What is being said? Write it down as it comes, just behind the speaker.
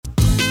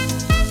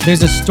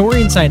There's a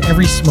story inside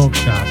every smoke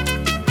shop,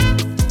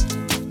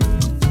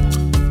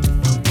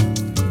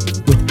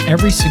 with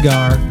every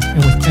cigar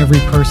and with every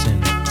person.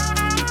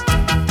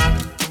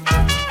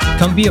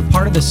 Come be a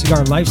part of the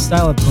cigar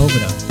lifestyle at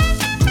Boveda.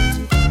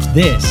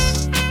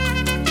 This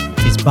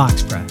is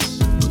Box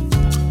Press.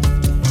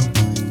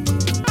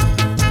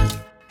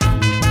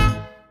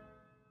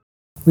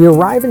 We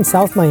arrive in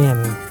South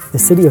Miami, the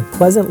city of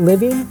pleasant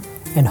living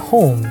and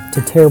home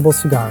to Terrible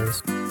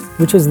Cigars,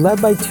 which is led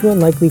by two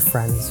unlikely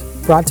friends,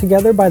 brought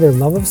together by their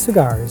love of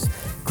cigars.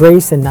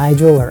 Grace and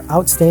Nigel are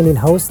outstanding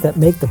hosts that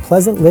make the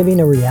pleasant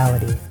living a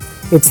reality.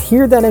 It's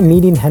here that I'm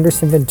meeting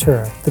Henderson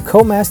Ventura, the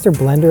co-master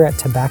blender at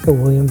Tobacco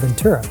William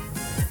Ventura.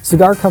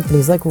 Cigar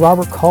companies like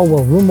Robert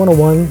Caldwell, Room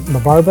 101, La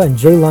Barba, and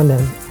J.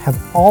 London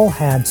have all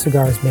had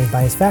cigars made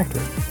by his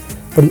factory.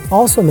 But he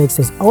also makes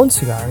his own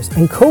cigars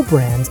and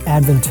co-brands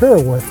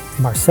Adventura with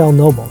Marcel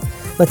Noble.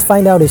 Let's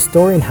find out his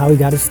story and how he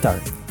got his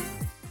start.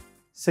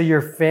 So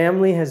your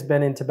family has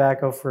been in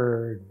tobacco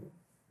for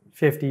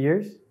 50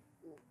 years?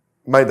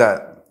 My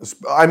dad.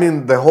 I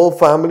mean, the whole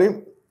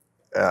family.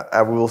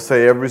 I will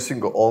say every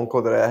single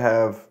uncle that I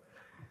have,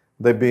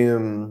 they've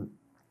been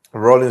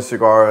rolling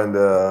cigar in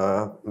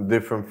the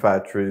different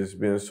factories,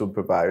 being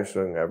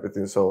supervisor and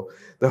everything. So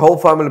the whole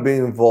family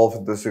being involved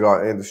in the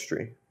cigar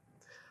industry.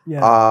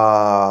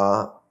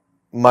 Yeah.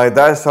 My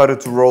dad started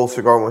to roll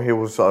cigar when he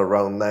was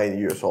around 9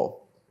 years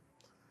old.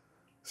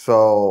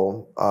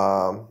 So,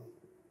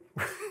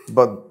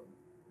 but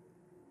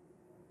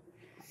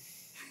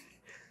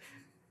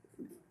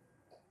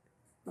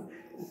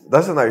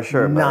that's a nice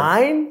shirt, man.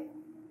 9?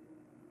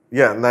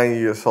 Yeah, 9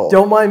 years old.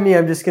 Don't mind me.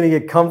 I'm just gonna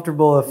get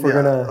comfortable if we're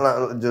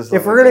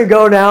gonna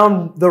go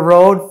down the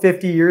road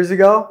 50 years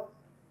ago.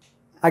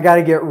 I got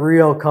to get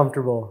real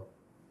comfortable.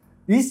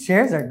 These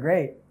chairs are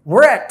great.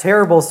 We're at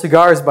Terrible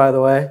Cigars, by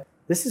the way.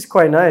 This is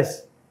quite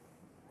nice.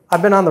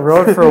 I've been on the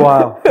road for a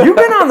while. You've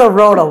been on the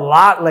road a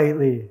lot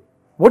lately.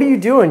 What are you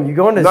doing? You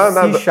going to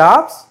see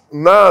shops?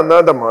 No,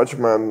 not that much,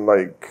 man.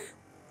 Like,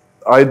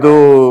 I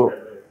do.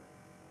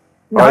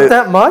 Not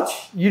that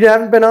much? You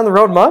haven't been on the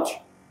road much?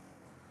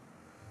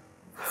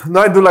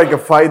 No, I do like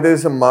 5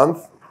 days a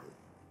month,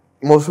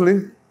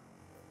 mostly,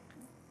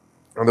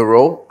 on the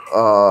road.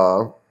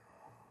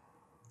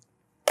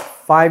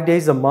 5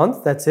 days a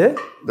month? That's it?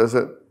 That's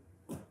it.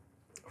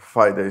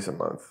 5 days a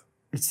month.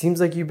 It seems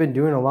like you've been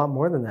doing a lot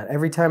more than that.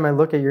 Every time I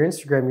look at your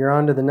Instagram, you're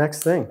on to the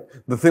next thing.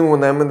 The thing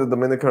when I'm in the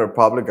Dominican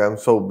Republic, I'm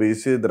so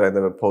busy that I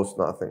never post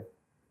nothing.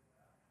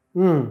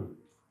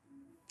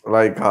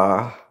 Like,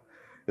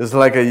 it's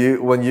like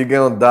when you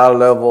get on that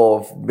level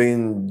of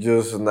being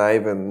just not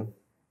even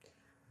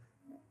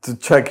to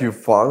check your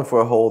phone for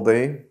a whole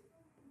day.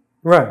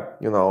 Right.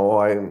 You know,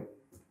 I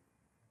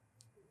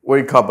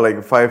wake up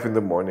like 5 in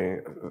the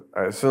morning.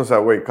 As soon as I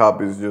wake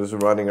up, it's just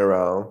running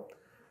around.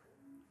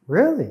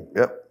 Really?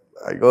 Yep.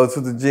 I go to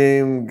the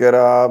gym, get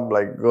up,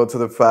 like go to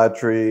the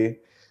factory,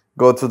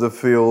 go to the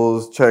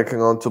fields,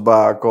 checking on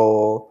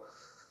tobacco,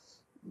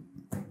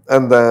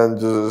 and then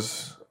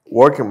just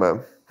working,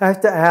 man. I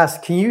have to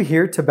ask, can you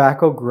hear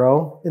tobacco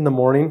grow in the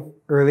morning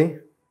early?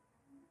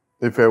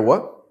 If I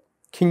what?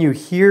 Can you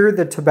hear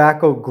the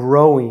tobacco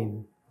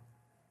growing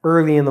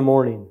early in the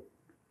morning?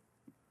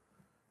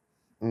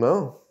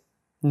 No.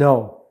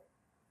 No.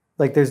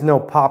 Like there's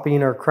no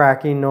popping or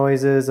cracking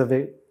noises of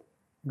it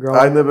growing?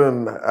 I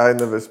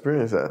never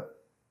experienced that.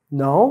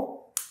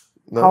 No?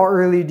 No. How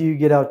early do you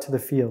get out to the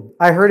field?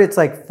 I heard it's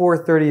like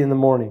 4:30 in the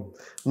morning.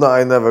 No,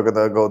 I never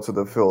gonna go to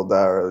the field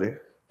that early.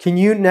 Can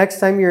you, next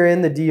time you're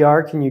in the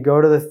DR, can you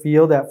go to the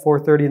field at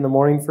 4:30 in the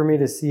morning for me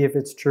to see if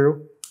it's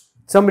true?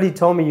 Somebody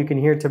told me you can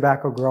hear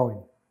tobacco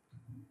growing.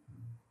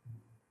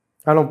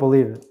 I don't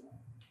believe it.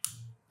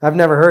 I've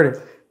never heard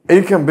it.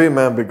 It can be,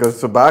 man,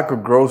 because tobacco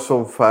grows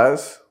so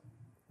fast.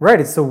 Right,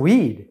 it's a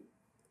weed.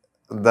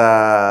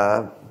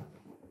 That,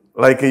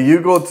 like, if you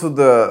go to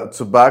the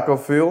tobacco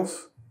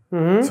fields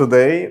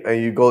today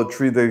and you go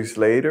 3 days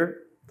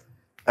later,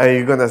 and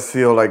you're gonna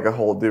feel like a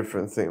whole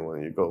different thing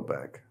when you go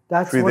back.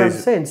 That's what I'm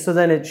saying. So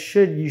then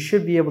you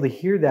should be able to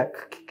hear that.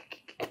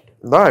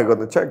 No, I'm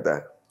gonna check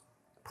that.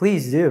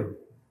 Please do.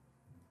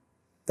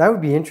 That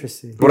would be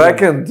interesting. What I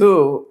can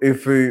do,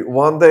 if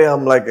one day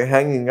I'm like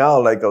hanging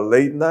out like a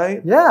late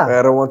night, and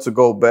I don't want to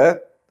go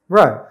bed,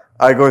 right?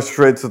 I go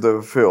straight to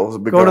the fields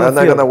because I'm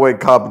not gonna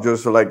wake up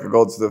just to like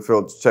go to the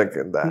field to check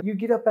in that. You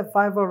get up at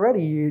 5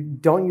 already.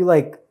 Don't you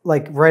like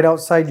right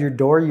outside your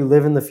door? You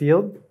live in the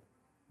field?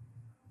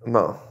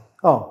 No.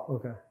 Oh,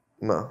 okay.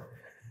 No.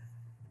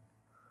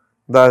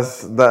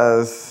 That's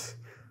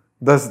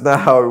not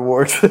how it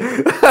works.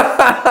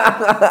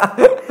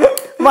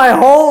 My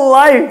whole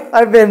life,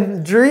 I've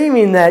been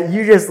dreaming that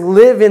you just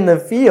live in the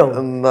field.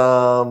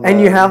 No, man. And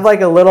you have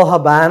like a little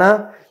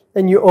Habana,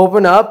 and you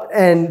open up,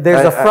 and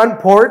there's a front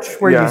porch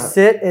where you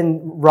sit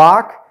and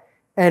rock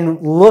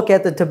and look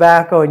at the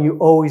tobacco, and you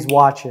always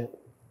watch it.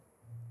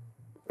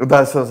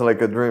 That sounds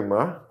like a dream,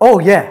 huh? Oh,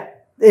 yeah.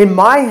 In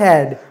my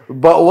head.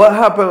 But what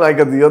happened like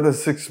at the other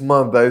 6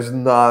 months? There's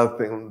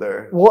nothing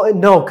there. Well,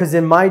 no, because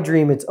in my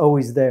dream, it's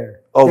always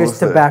there. Always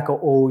there. tobacco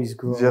always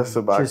growing. Just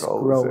tobacco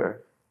always growing.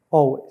 there.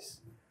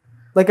 Always.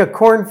 Like a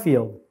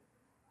cornfield.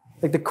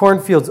 Like the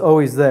cornfield's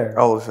always there.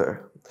 Always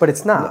there. But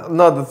it's not.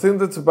 No, the thing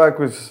that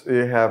tobacco is,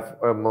 you have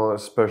a more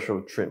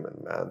special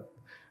treatment, man.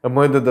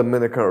 Among the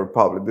Dominican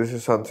Republic, this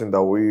is something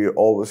that we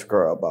always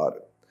care about.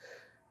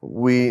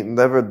 We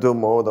never do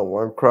more than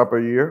one crop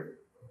a year,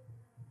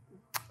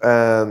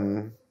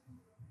 and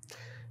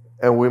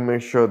we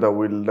make sure that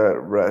we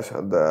let rest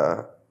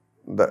the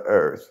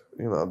earth.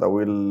 You know, that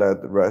we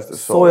let rest the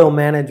soil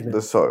management.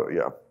 The soil,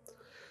 yeah.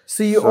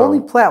 So you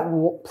only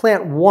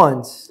plant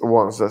once.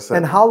 Once, that's it.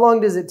 And how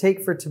long does it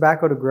take for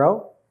tobacco to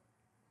grow?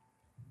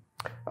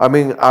 I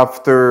mean,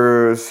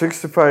 after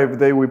 65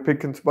 days, we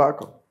pick in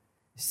tobacco.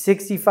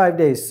 65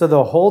 days. So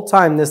the whole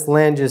time this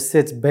land just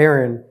sits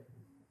barren,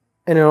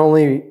 and it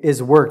only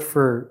is worked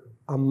for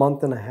a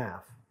month and a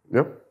half.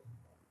 Yep.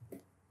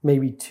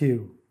 Maybe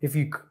 2. If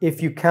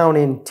you count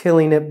in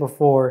tilling it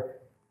before,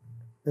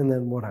 and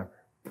then whatever.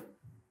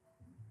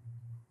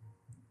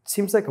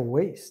 Seems like a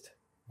waste.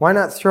 Why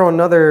not throw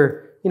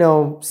another,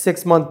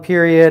 6-month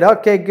period?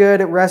 Okay, good.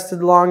 It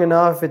rested long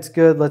enough. It's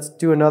good. Let's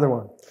do another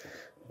one.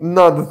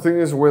 No, the thing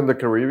is, we're in the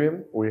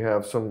Caribbean. We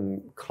have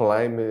some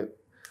climate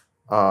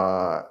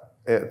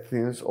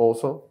things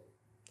also.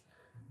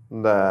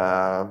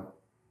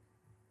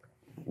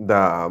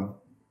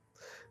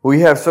 We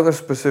have some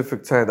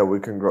specific time that we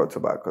can grow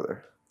tobacco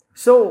there.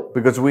 So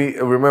because we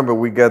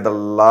get a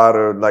lot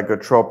of like a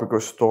tropical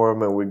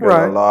storm, and we get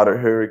a lot of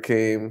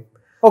hurricane.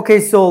 Okay,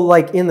 so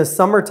like in the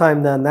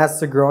summertime, then that's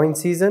the growing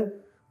season.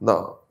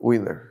 No,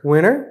 winter.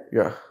 Winter?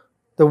 Yeah.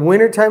 The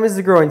winter time is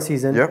the growing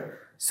season. Yep.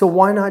 So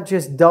why not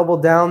just double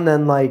down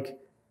then, like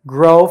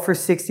grow for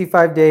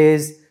 65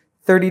 days,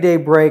 30-day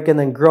break, and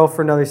then grow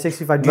for another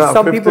 65? Do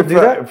some people do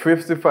that?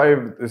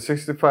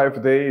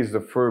 65 days is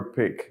the first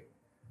pick.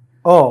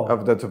 Oh.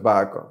 Of the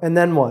tobacco. And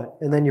then what?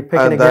 And then you're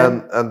picking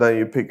again? And then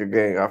you pick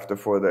again after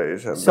 4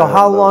 days. So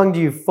how long do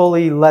you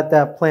fully let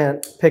that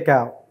plant pick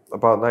out?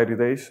 About 90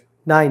 days.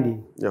 90?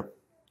 Yeah.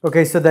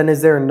 Okay, so then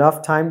is there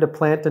enough time to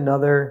plant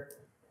another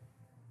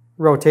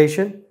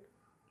rotation?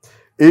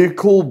 It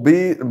could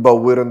be, but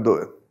we don't do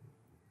it.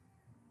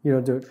 You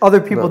don't do it. Other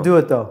people do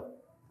it though.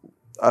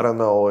 I don't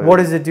know. What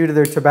does it do to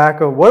their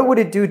tobacco? What would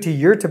it do to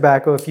your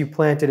tobacco if you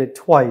planted it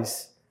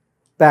twice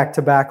back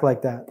to back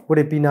like that? Would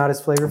it be not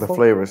as flavorful? The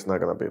flavor is not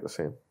going to be the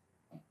same.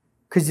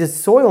 Because the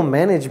soil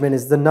management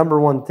is the number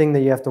one thing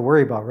that you have to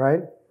worry about,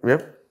 right?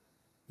 Yep.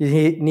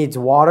 It needs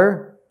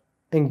water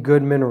and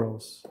good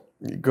minerals.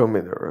 Good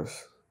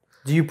minerals.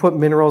 Do you put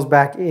minerals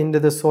back into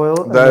the soil?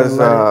 That's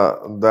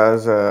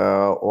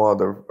one of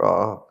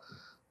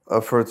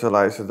the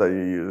fertilizers that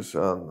you use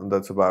on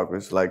the tobacco.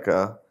 It's like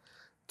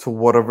to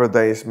whatever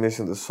that is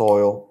missing the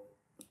soil,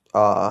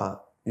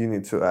 you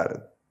need to add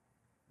it.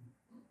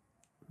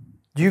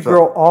 Do you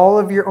grow all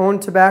of your own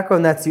tobacco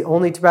and that's the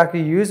only tobacco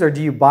you use, or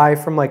do you buy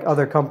from like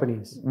other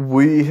companies?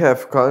 We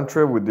have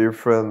contract with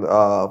different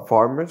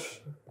farmers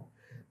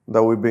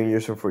that we've been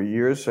using for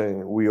years,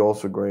 and we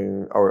also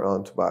growing our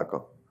own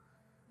tobacco.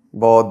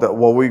 But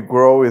what we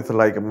grow is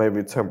like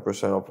maybe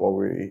 10% of what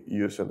we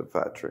use in the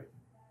factory.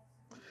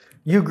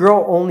 You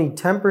grow only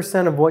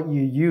 10% of what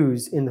you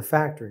use in the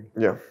factory?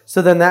 Yeah.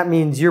 So then that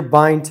means you're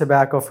buying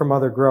tobacco from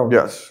other growers?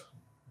 Yes.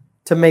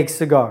 To make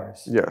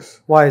cigars?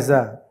 Yes. Why is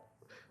that?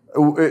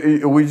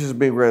 We just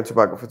been growing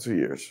tobacco for 2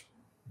 years.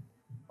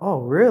 Oh,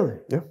 really?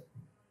 Yeah.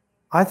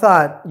 I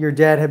thought your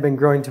dad had been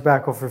growing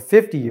tobacco for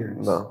 50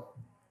 years. No.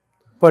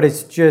 But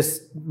it's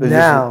just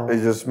now.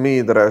 It's just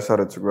me that I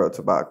started to grow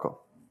tobacco.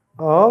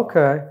 Oh,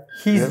 okay.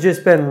 He's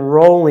just been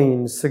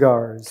rolling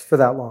cigars for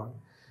that long.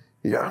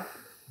 Yeah.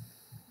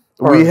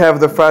 We have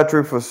the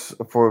factory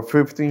for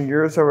 15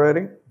 years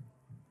already.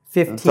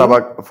 15?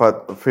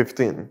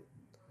 15.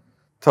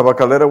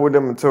 Tabacalera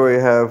William and Tori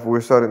we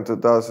started in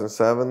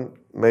 2007,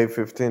 May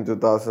 15,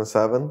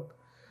 2007.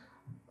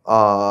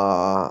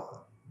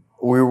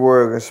 We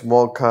were a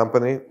small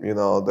company,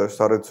 that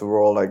started to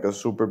roll like a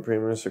super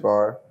premium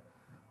cigar.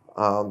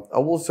 I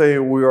will say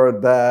we are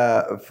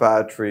that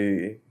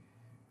factory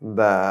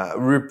that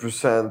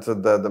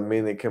represented the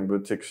Dominican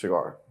boutique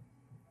cigar.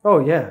 Oh,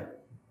 yeah.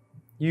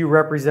 You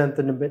represent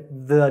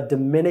the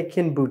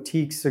Dominican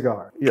boutique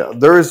cigar. Yeah,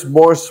 there is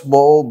more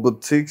small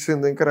boutiques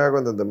in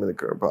Nicaragua than the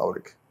Dominican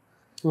Republic.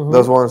 Mm-hmm.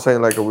 That's why I'm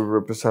saying like we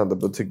represent the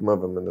boutique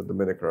movement in the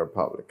Dominican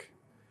Republic.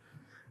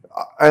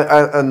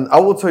 And I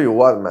will tell you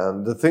what,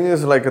 man. The thing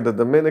is, like the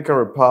Dominican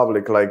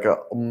Republic, like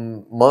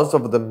most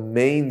of the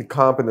main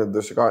companies in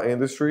the cigar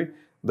industry,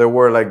 they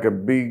were like a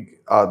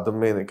big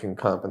Dominican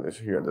companies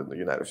here in the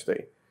United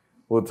States.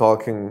 We're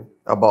talking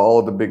about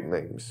all the big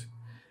names.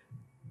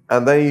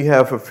 And then you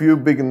have a few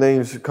big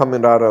names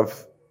coming out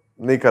of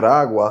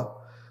Nicaragua,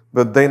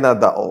 but they're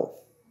not that old.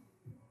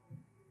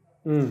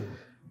 Mm.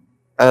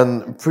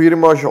 And pretty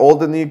much all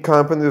the new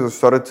companies that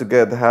started to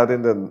get had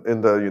in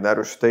the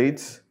United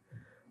States,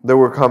 they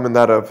were coming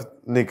out of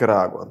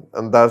Nicaragua.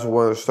 And that's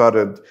when it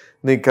started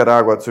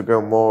Nicaragua to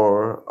get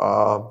more,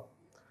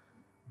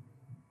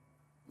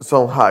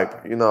 some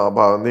hype,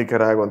 about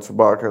Nicaraguan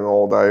tobacco and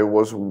all that. It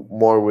was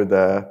more with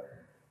the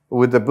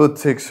with the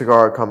boutique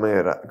cigar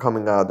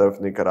coming out of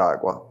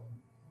Nicaragua.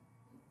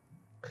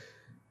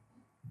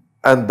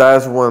 And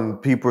that's when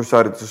people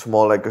started to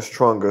smoke like a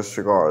stronger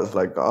cigars,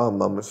 like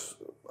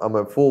I'm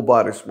a full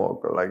body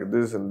smoker, like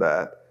this and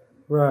that.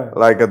 Right.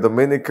 Like a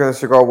Dominican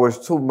cigar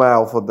was too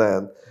mild for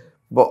them.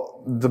 But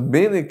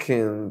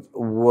Dominicans,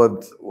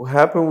 what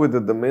happened with the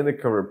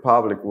Dominican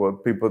Republic,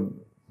 what people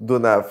do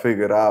not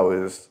figure out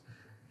is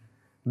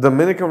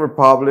Dominican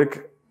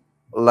Republic,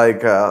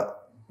 like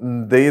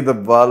they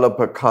develop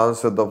a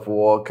concept of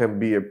what can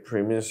be a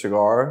premium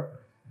cigar,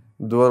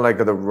 doing like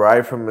the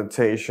right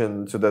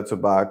fermentation to the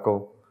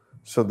tobacco.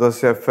 So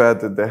does it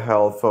affect the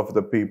health of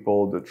the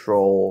people, the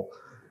troll,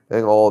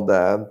 and all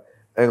that,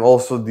 and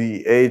also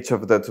the age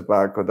of the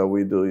tobacco that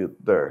we do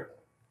there.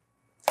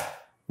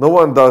 No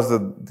one does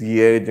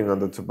the aging on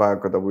the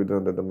tobacco that we do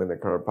in the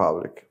Dominican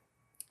Republic.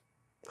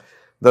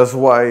 That's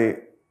why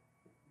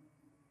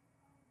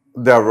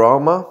the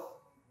aroma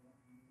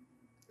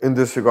in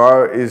the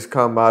cigar is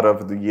come out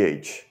of the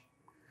age.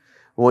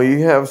 When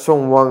you have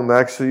someone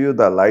next to you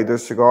that light the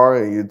cigar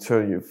and you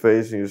turn your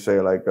face and you say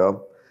like,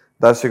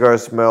 that cigar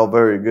smells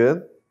very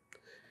good,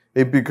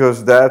 it's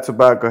because that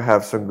tobacco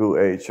have some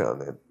good age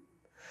on it.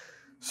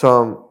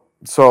 So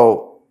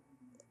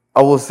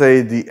I will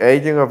say the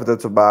aging of the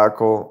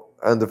tobacco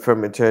and the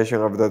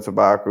fermentation of the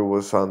tobacco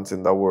was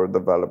something that were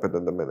developed in the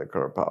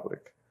Dominican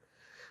Republic.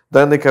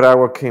 Then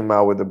Nicaragua came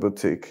out with the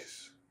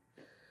boutiques,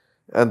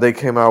 and they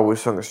came out with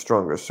some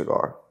stronger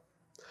cigar.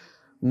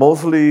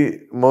 Most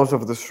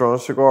of the strong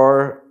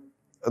cigar,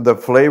 the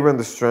flavor and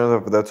the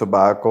strength of the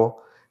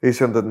tobacco is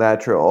in the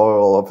natural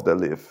oil of the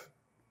leaf.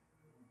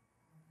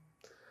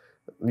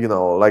 You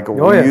know, like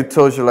when you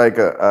touch like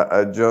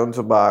a Jones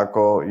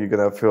tobacco, you're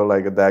gonna feel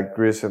like that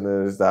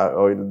greasiness, that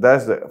oil.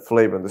 That's the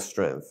flavor and the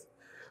strength.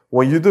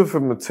 When you do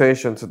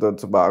fermentation to the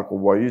tobacco,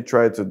 what you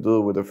try to do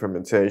with the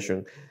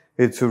fermentation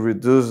is to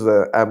reduce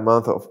the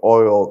amount of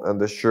oil and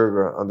the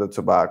sugar on the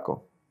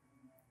tobacco.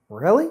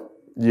 Really?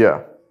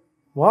 Yeah.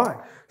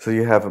 Why? So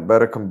you have a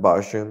better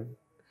combustion,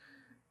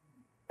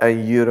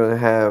 and you don't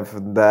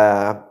have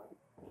that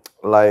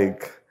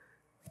like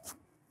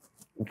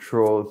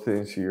throat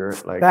things here,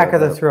 like Back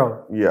of the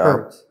throat. Yeah,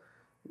 hurts.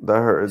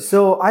 That hurts.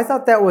 So I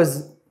thought that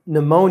was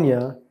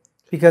pneumonia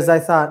because I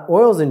thought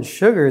oils and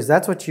sugars,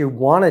 that's what you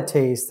want to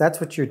taste.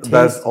 That's what you're tasting.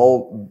 That's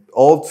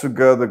all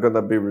together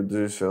gonna be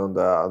reduced on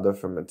the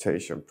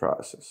fermentation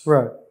process.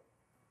 Right.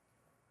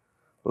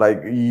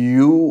 Like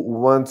you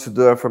want to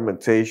do a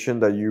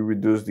fermentation that you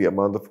reduce the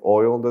amount of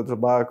oil in the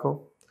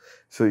tobacco,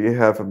 so you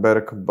have a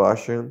better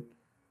combustion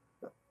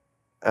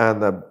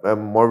and a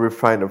more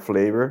refined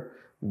flavor,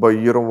 but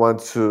you don't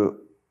want to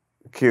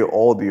kill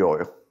all the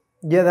oil.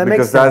 Yeah, that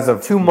makes sense.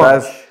 That's too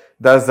much.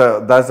 That's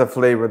the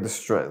flavor, the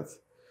strength.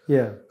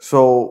 Yeah.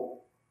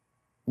 So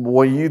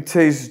when you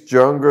taste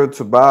younger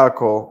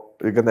tobacco,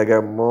 you're gonna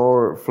get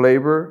more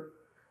flavor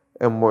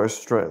and more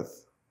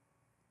strength.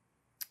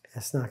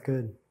 That's not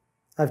good.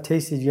 I've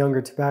tasted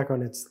younger tobacco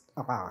and it's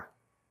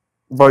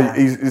But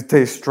it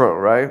tastes strong,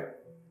 right?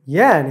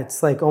 Yeah, and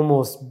it's like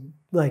almost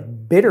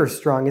like bitter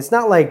strong. It's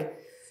not like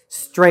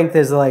strength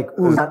is like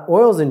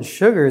oils and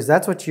sugars.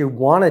 That's what you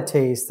want to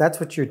taste. That's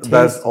what you're tasting.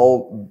 That's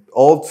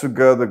all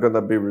together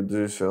gonna be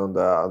reduced on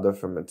the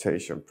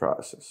fermentation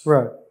process.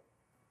 Right.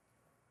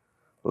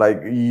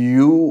 Like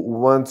you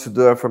want to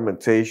do a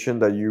fermentation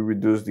that you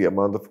reduce the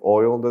amount of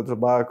oil in the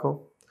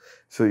tobacco,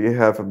 so you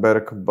have a better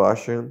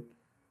combustion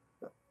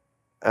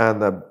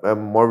and a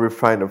more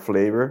refined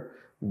flavor,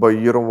 but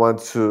you don't want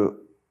to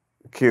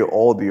kill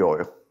all the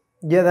oil.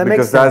 Yeah, that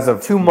makes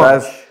sense. Too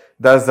much.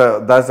 That's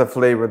the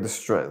flavor, the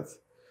strength.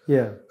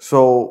 Yeah.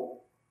 So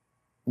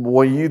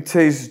when you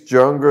taste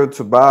younger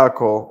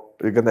tobacco,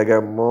 you're gonna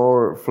get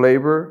more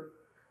flavor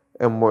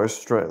and more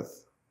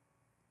strength.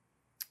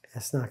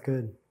 That's not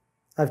good.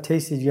 I've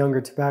tasted younger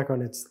tobacco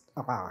and it's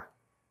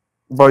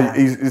But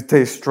it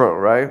tastes strong,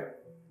 right?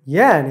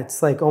 Yeah, and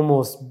it's like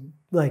almost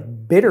like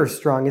bitter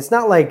strong. It's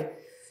not like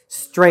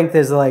strength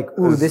is like,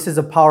 ooh, this is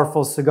a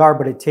powerful cigar,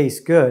 but it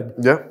tastes good.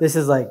 Yeah. This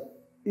is like,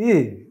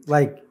 ew,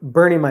 like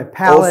burning my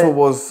palate. Also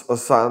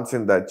was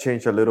something that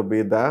changed a little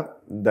bit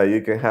that you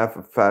can have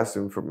a fast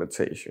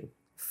fermentation.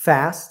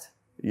 Fast?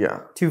 Yeah.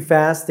 Too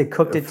fast? They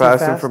cooked it too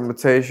fast? Fast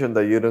fermentation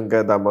that you don't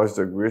get that much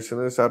the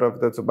greasiness out of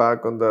the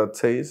tobacco and the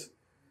taste.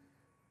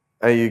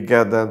 And you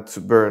get them to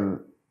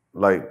burn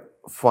like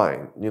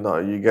fine. You know,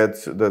 you get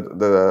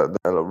the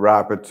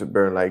wrapper to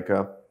burn like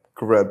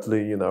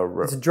correctly, you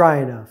know. It's dry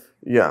enough.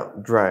 Yeah,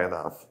 dry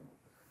enough.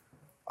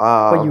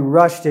 But you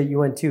rushed it, you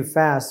went too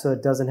fast, so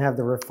it doesn't have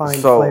the refined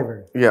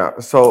flavor. Yeah,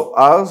 so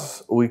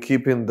as we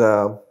keep in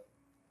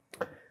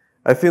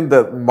I think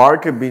the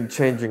market been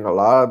changing a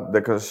lot,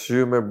 the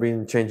consumer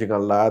been changing a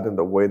lot in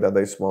the way that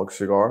they smoke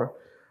cigar.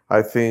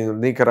 I think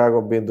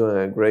Nicaragua been doing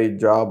a great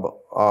job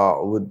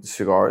with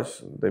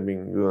cigars. They've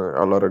been doing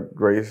a lot of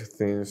great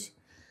things.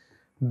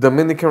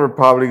 Dominican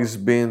Republic has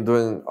been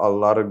doing a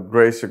lot of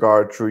great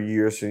cigar through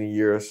years and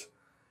years.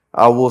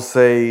 I will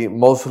say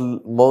most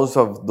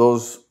of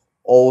those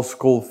old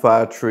school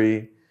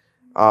factory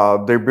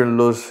they've been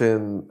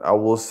losing, I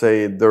will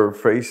say, their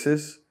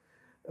faces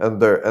and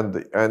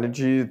the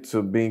energy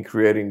to being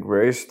creating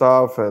great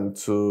stuff and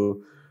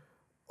to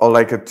or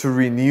like to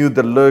renew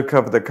the look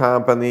of the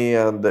company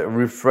and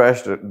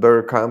refresh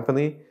their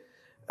company.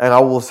 And I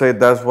will say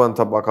that's when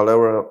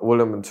Tabacalera,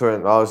 William and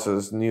Turing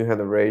Allison's new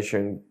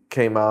generation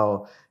came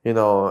out,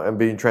 and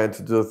being trying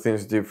to do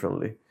things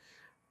differently.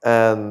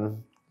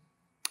 And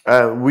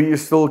we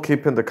still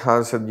keeping the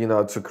concept,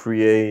 to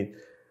create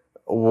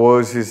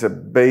what is a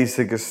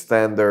basic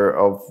standard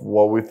of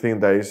what we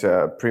think that is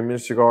a premium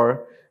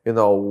cigar.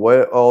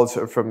 Well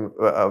also from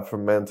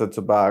fermented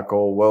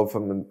tobacco,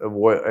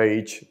 well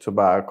aged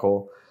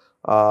tobacco,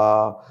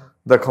 uh,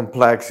 the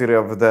complexity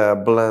of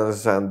the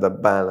blends and the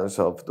balance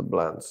of the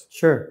blends.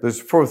 Sure. There's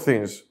four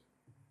things: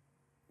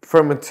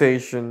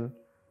 fermentation,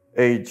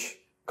 age,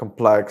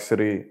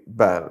 complexity,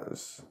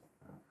 balance.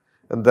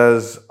 And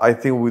there's, I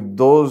think, with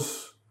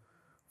those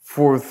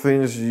four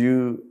things,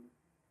 you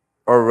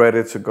are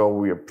ready to go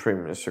with a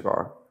premium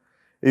cigar.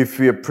 If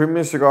your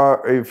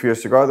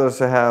cigar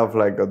doesn't have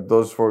like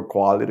those four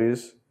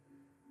qualities,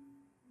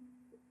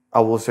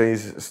 I will say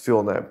it's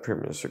still not a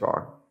premium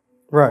cigar.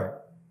 Right.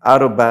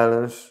 Out of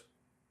balance,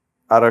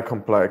 out of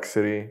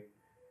complexity,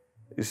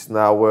 it's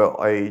not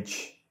well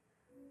aged,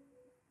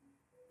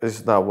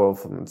 it's not well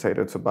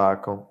fermented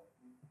tobacco,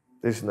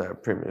 it's not a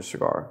premium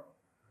cigar.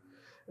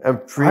 And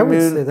I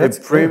would say that's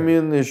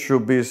premium, it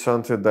should be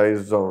something that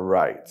is done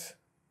right.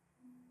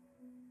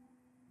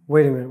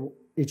 Wait a minute.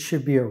 It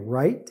should be a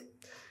right?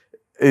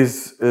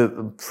 Is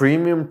a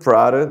premium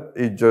product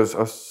is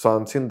just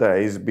something that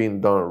is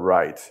being done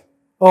right.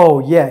 Oh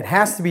yeah, it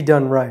has to be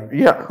done right.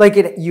 Yeah. Like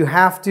you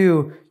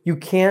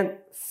can't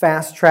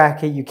fast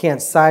track it, you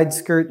can't side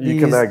skirt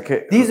these.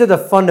 These are the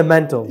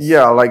fundamentals.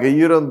 Yeah, like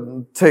you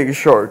don't take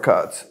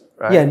shortcuts,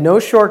 right? Yeah, no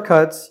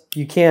shortcuts.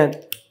 You can't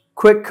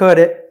quick cut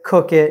it,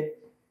 cook it.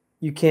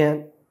 You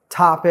can't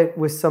top it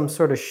with some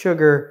sort of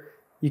sugar.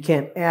 You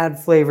can't add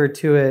flavor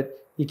to it.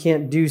 You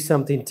can't do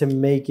something to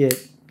make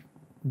it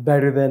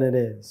better than it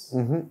is,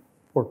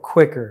 or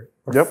quicker,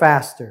 or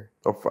faster.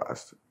 Or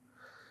faster.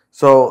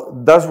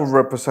 So that's what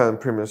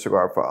represents premium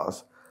cigar for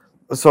us.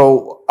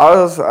 So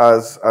us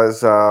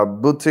as a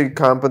boutique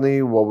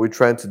company, what we're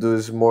trying to do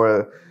is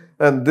more,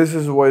 and this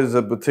is what is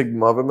a boutique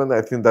movement.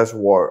 I think that's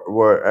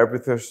where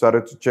everything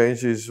started to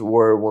change, is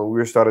where when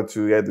we started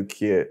to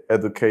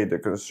educate the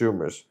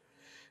consumers,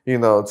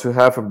 to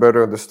have a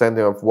better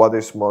understanding of what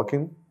they're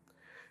smoking,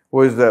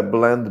 what is the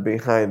blend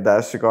behind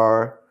that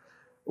cigar,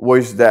 where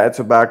is that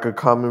tobacco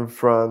coming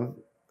from.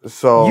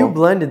 So you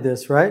blended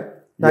this, right?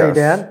 Not your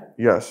dad?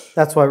 Yes.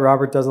 That's why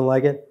Robert doesn't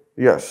like it?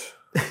 Yes.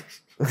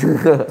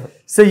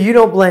 So you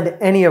don't blend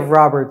any of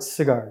Robert's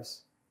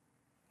cigars?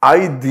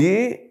 I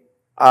did,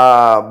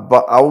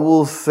 but I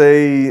will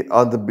say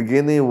at the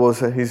beginning it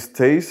wasn't his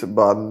taste,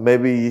 but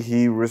maybe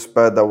he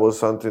respect that was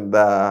something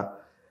that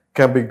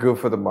can be good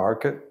for the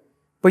market.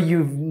 But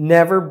you've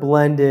never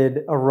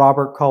blended a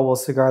Robert Caldwell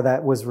cigar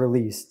that was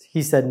released?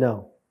 He said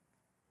no.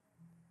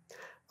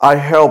 I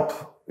help,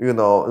 in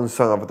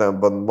some of them,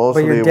 but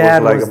mostly it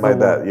was like my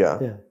dad.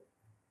 Yeah.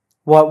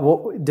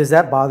 What does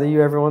that bother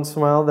you every once in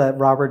a while that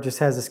Robert just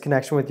has this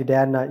connection with your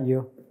dad, not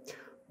you?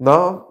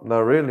 No, not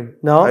really.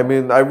 No? I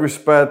mean, I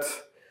respect,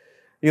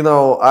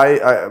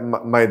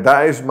 my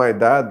dad is my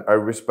dad. I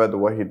respect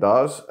what he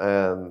does,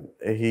 and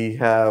he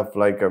have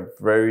like a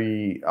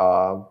very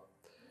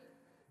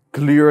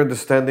clear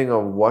understanding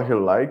of what he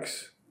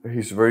likes.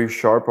 He's very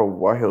sharp on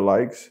what he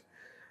likes.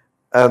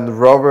 And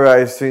Robert,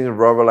 I seen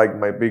Robert like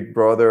my big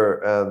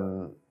brother,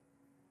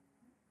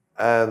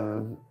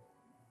 and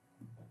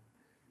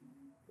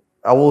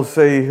I will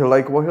say he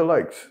like what he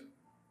likes,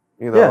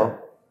 Yeah.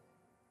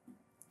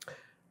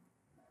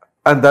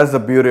 And that's the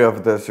beauty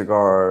of the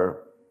cigars,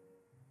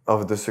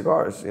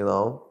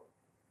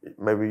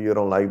 Maybe you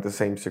don't like the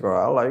same cigar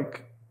I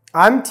like.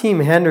 I'm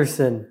Team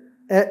Henderson.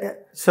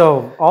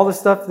 So all the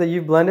stuff that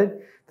you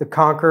blended, the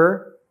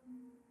Conqueror,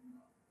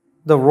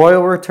 the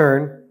Royal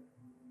Return,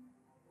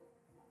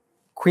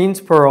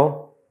 Queen's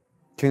Pearl,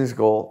 King's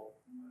Gold,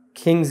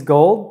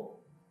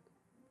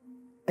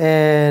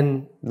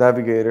 and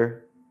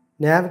Navigator.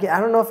 I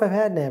don't know if I've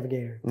had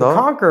Navigator. The No?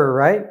 Conqueror,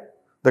 right?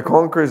 The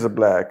Conqueror is a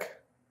black.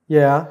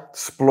 Yeah.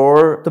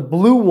 Explorer. The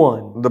blue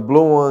one. The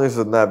blue one is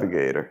a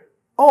Navigator.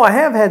 Oh, I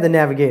have had the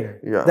Navigator.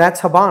 Yeah.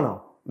 That's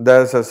Habano.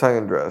 That's a San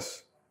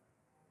Andres.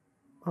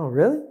 Oh,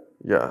 really?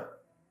 Yeah.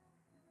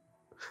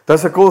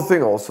 That's a cool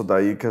thing also that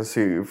you can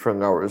see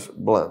from our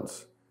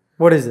blends.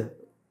 What is it?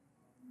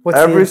 What's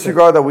Every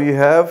cigar that we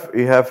have,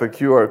 it have a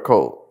QR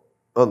code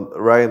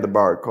right in the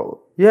barcode.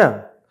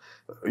 Yeah.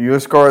 You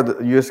scan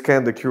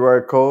the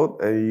QR code,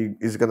 and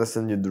it's gonna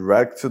send you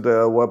direct to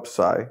the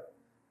website,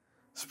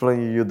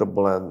 explaining you the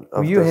blend.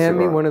 Will you hand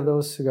me one of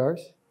those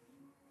cigars?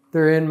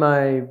 They're in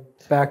my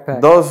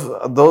backpack.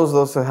 Those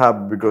doesn't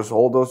have, because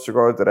all those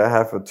cigars that I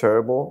have are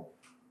terrible.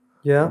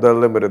 Yeah. They're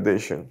limited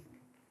edition.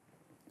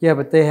 Yeah,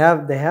 but they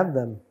have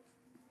them,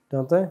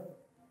 don't they?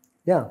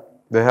 Yeah.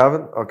 They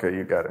haven't? Okay,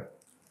 you got it.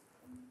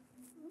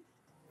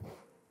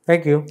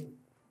 Thank you.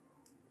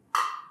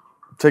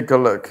 Take a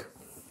look.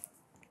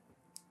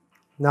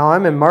 Now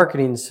I'm in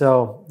marketing,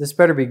 so this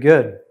better be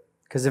good.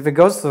 Because if it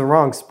goes to the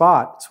wrong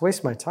spot, it's a waste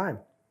of my time.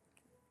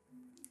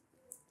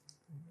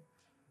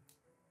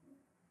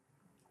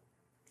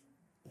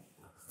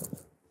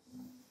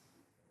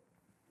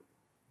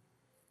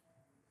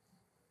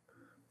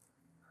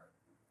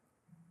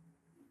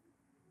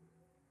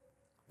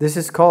 This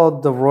is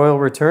called the Royal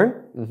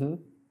Return? Mm-hmm.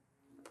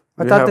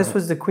 I thought this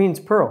was the Queen's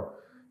Pearl.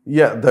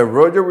 Yeah, the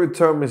Royal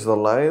Return is the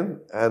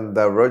lion, and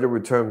the Royal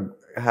Return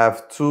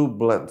have two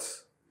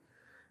blends.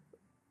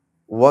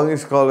 One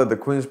is called the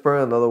Queen's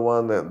Pearl, another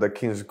one the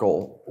King's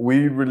Gold.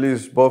 We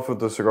released both of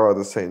the cigars at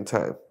the same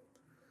time.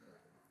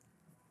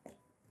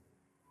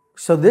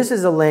 So this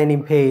is a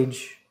landing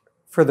page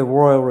for the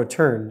Royal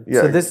Return.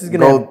 Yeah, so this is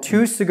going to have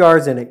two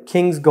cigars in it,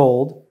 King's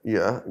Gold.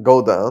 Yeah,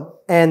 Go Down.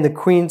 And the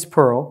Queen's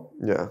Pearl.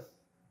 Yeah.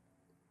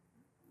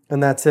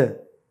 And that's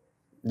it.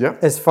 Yeah.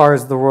 As far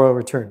as the Royal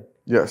Return.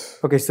 Yes.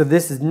 Okay, so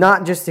this is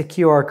not just a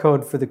QR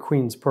code for the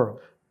Queen's Pearl.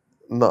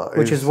 No.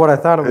 Which is what I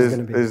thought it was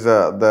going to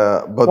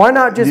be. But why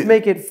not just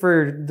make it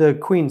for the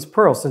Queen's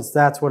Pearl, since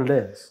that's what it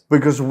is?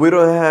 Because we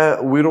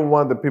don't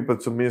want the people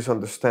to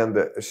misunderstand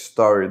the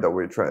story that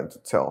we're trying to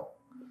tell.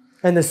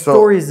 And the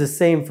story is the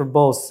same for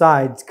both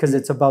sides because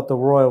it's about the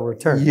Royal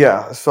Return.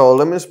 Yeah, so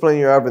let me explain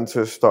your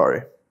Aventura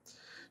story.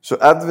 So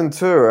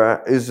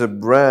Aventura is a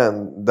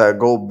brand that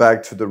goes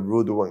back to the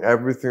root when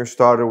everything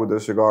started with the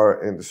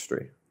cigar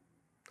industry.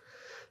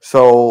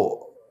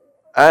 So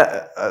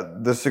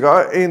the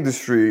cigar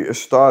industry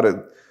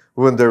started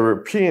when the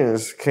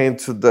Europeans came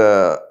to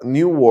the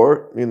New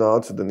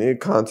World, to the new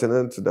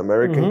continent, to the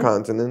American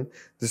continent,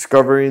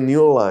 discovering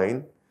new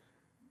line,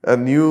 a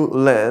new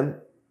land,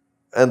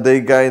 and they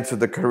got into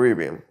the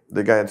Caribbean.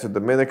 They got into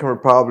Dominican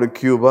Republic,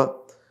 Cuba,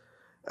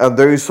 and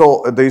they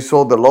saw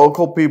the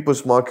local people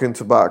smoking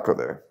tobacco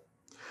there.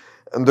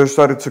 And they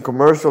started to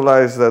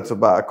commercialize that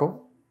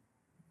tobacco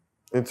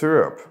into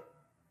Europe,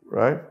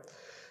 right?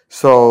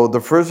 So the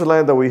first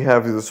line that we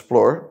have is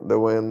Explore. They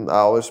went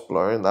out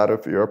exploring out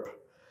of Europe.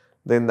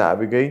 They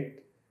navigate,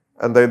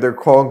 and they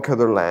conquer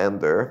the land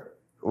there.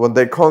 When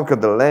they conquer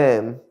the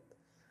land,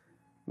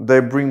 they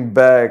bring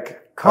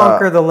back...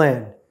 Conquer the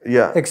land.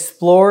 Yeah.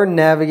 Explore,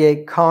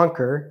 navigate,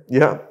 conquer.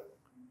 Yeah.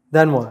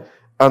 Then what?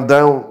 And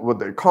then when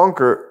they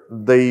conquer,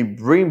 they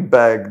bring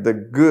back the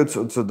goods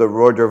to the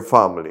royal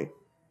family.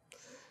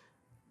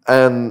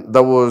 And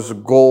that was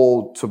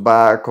gold,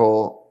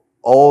 tobacco,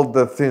 all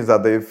the things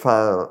that they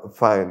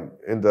find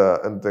in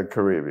the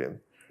Caribbean.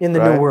 In the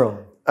New World.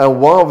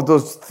 And one of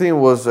those things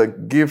was a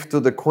gift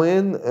to the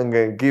queen and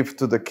a gift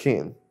to the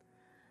king.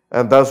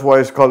 And that's why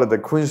it's called the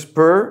Queen's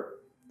Pearl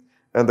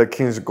and the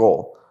King's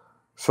Gold.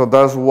 So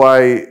that's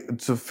why,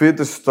 to fit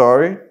the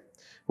story,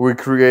 we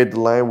create the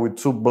line with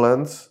two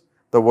blends.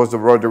 That was the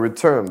Royal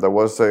Return. That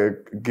was a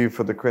gift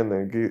for the queen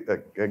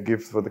and a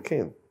gift for the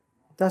king.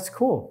 That's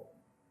cool.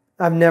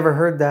 I've never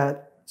heard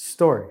that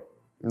story.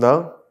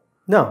 No?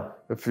 No.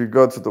 If you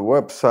go to the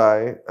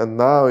website, and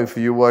now if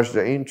you watch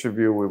the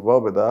interview with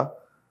Bobeda,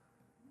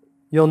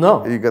 you'll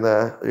know. You're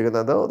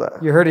gonna know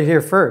that. You heard it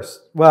here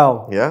first.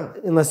 Well, yeah.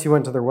 Unless you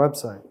went to their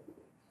website.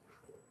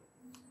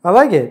 I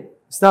like it.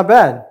 It's not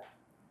bad.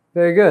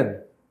 Very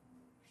good.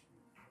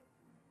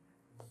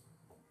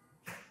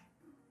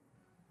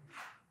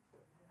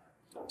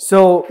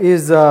 So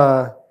is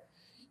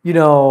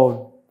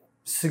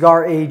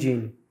cigar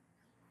aging.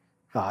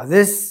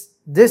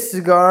 This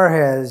cigar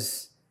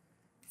has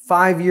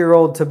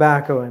 5-year-old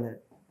tobacco in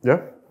it.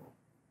 Yeah.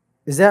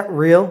 Is that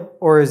real,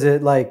 or is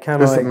it like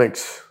kind of like a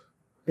mix?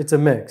 It's a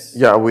mix.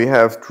 Yeah, we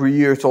have 3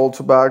 years old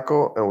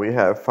tobacco and we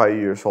have 5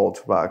 years old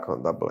tobacco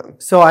in that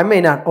blend. So I may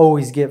not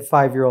always get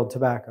 5-year-old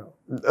tobacco.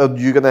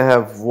 You're gonna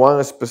have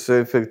one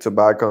specific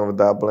tobacco of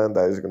that blend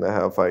that is gonna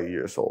have 5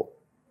 years old.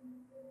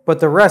 But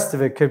the rest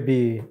of it could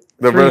be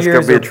 3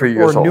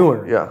 years or newer.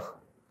 Old. Yeah.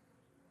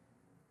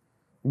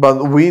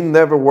 But we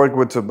never work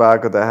with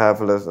tobacco that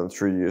have less than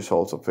 3 years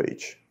old of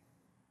age.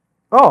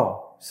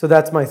 Oh, so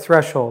that's my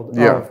threshold.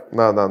 Yeah.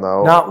 No.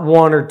 Not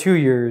 1 or 2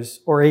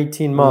 years or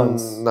 18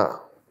 months.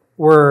 No.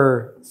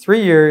 We're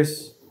 3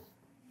 years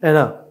and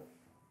up.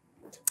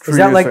 Is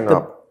that like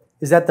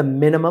is that the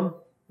minimum?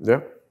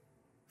 Yeah.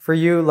 For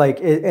you,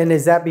 and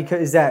is that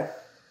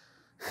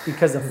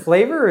because of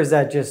flavor, or is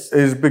that just?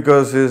 It's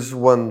because it's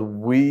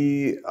when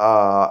we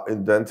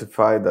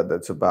identify that the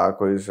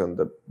tobacco is in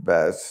the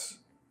best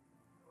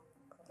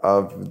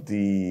of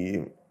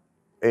the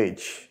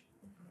age.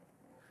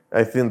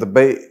 I think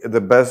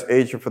the best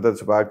age for the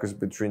tobacco is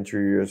between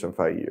 3 years and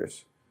 5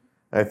 years.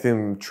 I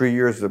think 3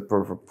 years is the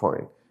perfect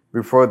point.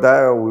 Before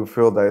that, we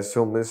feel that it's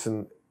still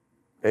missing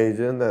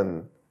aging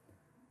and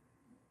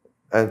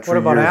 3 what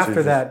about years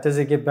after that? Does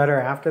it get better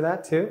after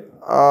that too?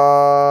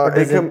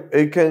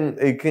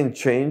 It can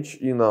change,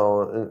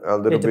 a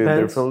little bit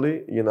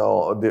differently.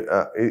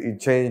 It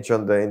changes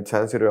on the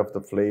intensity of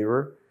the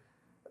flavor,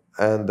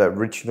 and the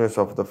richness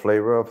of the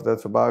flavor of the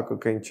tobacco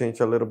can change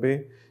a little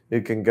bit.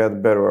 You can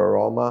get better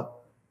aroma,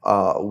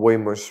 way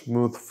more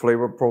smooth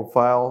flavor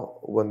profile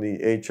when they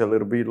age a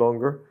little bit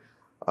longer.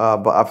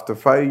 But after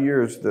 5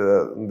 years,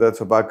 the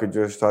tobacco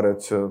just started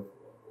to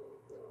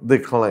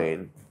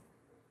decline.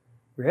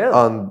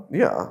 Really?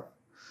 Yeah,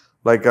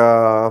 like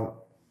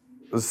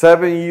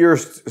 7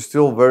 years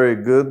still very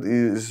good.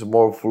 Is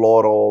more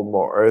floral,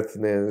 more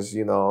earthiness,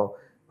 a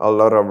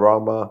lot of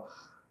aroma.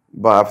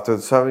 But after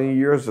 7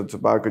 years, the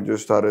tobacco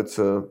just started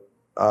to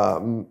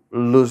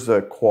lose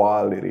the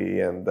quality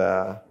and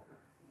the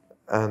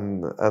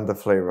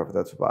flavor of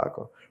the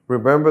tobacco.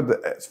 Remember, the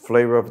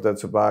flavor of the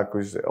tobacco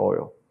is the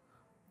oil.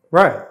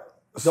 Right.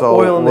 The So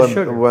oil and the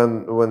sugar.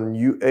 when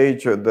you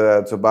age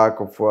the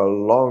tobacco for a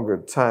longer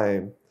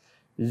time,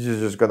 you're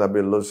just gonna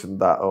be losing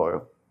that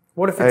oil.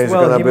 What if And it's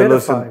well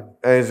humidified?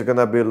 it's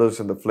gonna be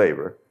losing the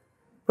flavor.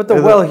 But the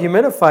Is well it-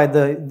 humidified,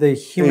 the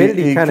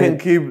humidity It kind can of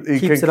keep it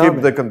keeps can it keep on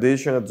the there.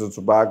 condition of the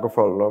tobacco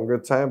for a longer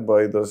time,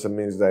 but it doesn't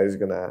mean that it's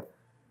gonna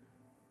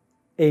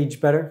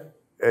Age better.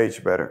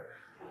 age better.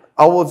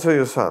 I will tell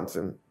you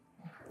something,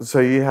 so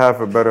you have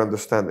a better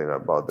understanding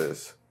about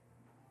this.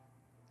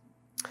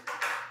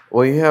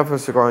 When you have a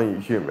cigar in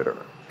your humidor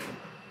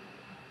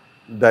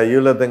that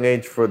you let them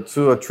age for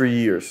 2 or 3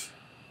 years,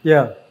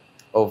 Yeah.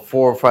 or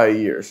 4 or 5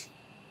 years,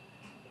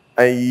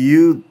 and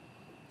you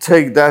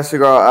take that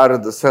cigar out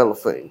of the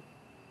cellophane,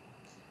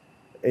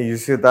 and you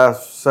see that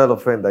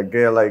cellophane that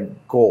get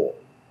like gold,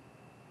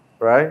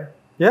 right?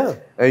 Yeah.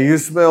 And you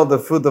smell the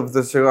food of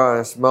the cigar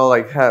and smell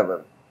like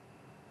heaven.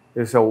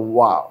 You say,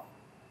 wow,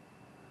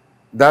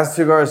 that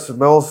cigar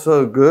smells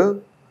so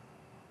good.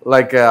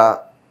 Like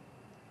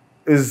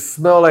it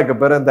smells like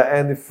better than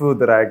any food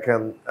that I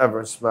can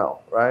ever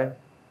smell, right?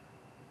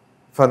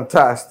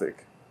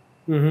 Fantastic.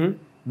 Mm-hmm.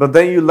 But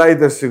then you light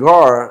the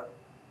cigar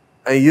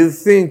and you're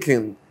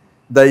thinking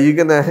that you're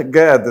gonna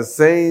get the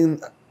same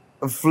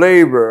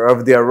flavor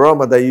of the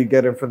aroma that you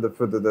get from the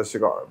food of the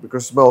cigar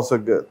because it smells so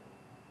good.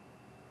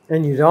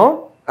 And you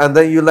don't? And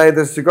then you light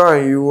the cigar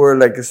and you were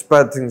like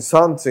expecting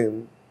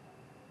something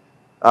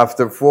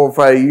after 4 or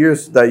 5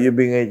 years that you've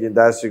been aging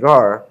that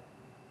cigar.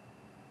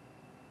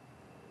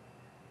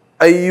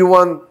 And you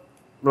want,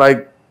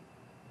 like,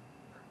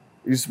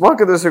 you smoke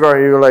the cigar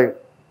and you're like,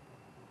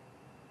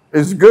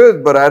 it's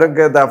good, but I don't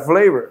get that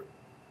flavor.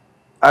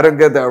 I don't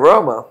get the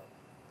aroma.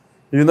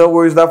 You know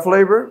where is that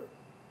flavor?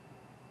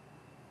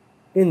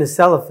 In the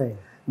cellophane.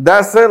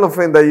 That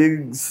cellophane that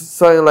you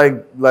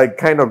saying like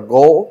kind of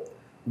gold,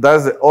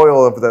 that's the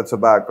oil of the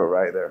tobacco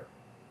right there.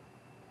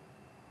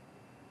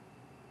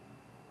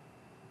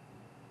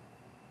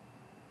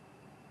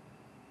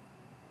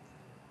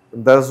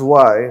 That's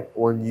why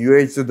when you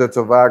age the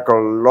tobacco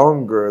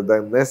longer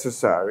than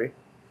necessary,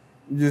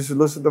 you just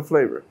lose the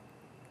flavor.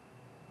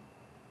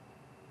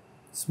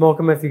 Smoke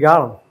them if you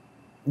got them.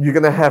 You're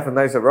gonna have a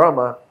nice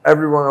aroma.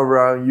 Everyone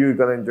around you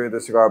gonna enjoy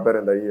the cigar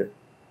better than you.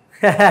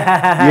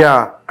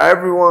 Yeah,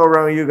 everyone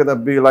around you gonna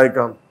be like,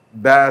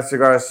 that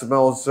cigar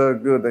smells so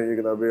good, and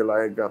you're gonna be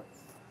like,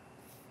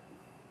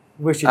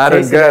 Wish it I don't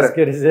tasted get as it.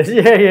 good as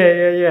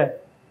it. Yeah.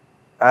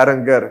 I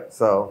don't get it.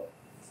 So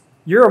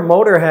You're a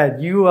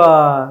motorhead.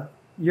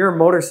 You're a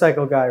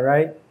motorcycle guy,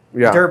 right?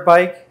 yeah, Dirt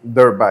bike.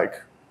 dirt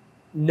bike.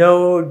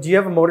 No. Do you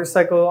have a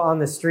motorcycle on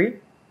the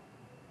street?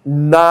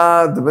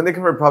 Nah,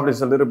 Dominican Republic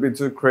is a little bit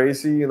too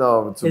crazy,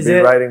 to Is be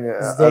it? riding.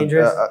 It's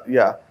dangerous?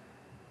 Yeah.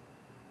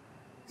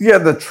 Yeah,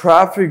 the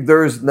traffic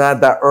there is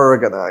not that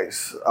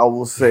organized, I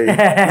will say.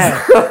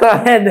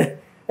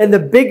 and the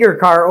bigger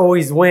car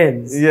always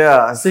wins.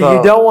 Yeah. So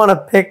you don't want to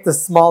pick the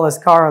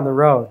smallest car on the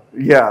road.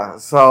 Yeah.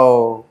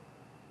 So,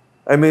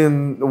 I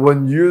mean,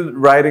 when you're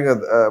riding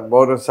a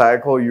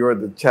motorcycle, you're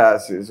the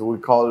chassis. We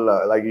call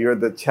it like you're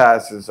the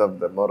chassis of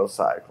the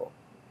motorcycle.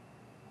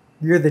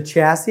 You're the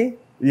chassis?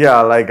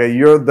 Yeah, like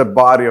you're the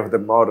body of the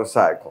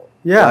motorcycle.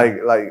 Yeah.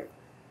 Like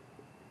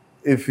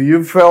if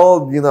you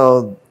fell,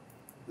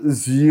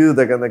 it's you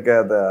that gonna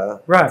get the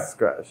Right.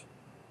 scratch.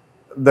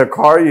 The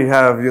car you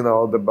have,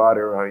 the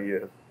body around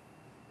you.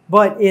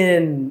 But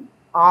in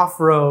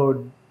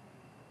off-road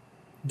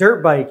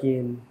dirt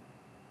biking,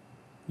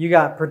 you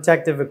got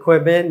protective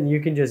equipment and you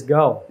can just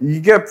go. You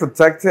get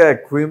protected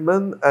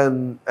equipment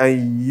and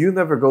you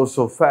never go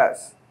so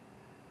fast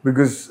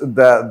because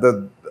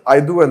the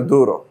I do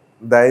enduro.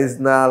 That is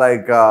not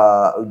like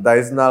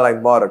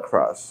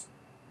motocross.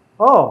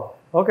 Oh,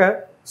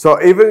 okay.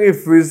 So even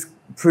if it's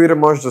pretty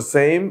much the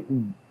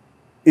same,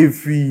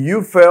 if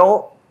you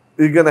fail,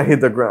 you're gonna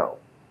hit the ground.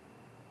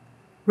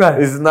 Right.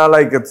 It's not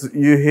like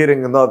you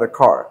hitting another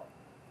car.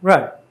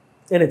 Right.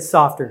 And it's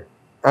softer.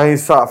 And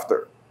it's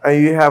softer.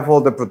 And you have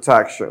all the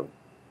protection.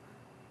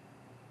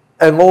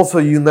 And also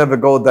you never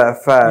go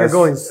that fast. You're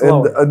going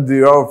slower. in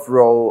the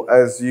off-road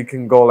as you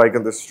can go like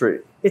in the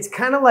street. It's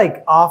kind of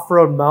like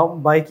off-road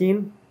mountain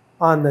biking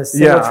on the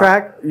single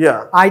track.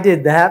 Yeah. I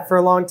did that for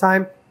a long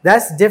time.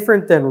 That's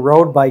different than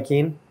road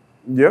biking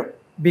Yep.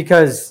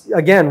 because,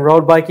 again,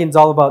 road biking is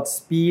all about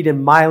speed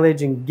and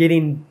mileage and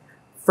getting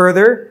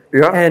further.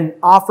 Yeah. And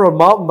off-road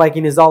mountain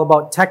biking is all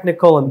about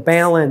technical and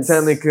balance.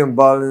 Technical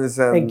balance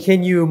And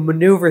can you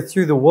maneuver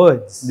through the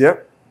woods?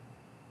 Yep.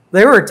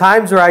 There were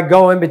times where I'd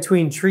go in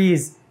between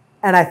trees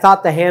and I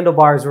thought the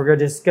handlebars were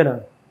just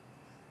gonna,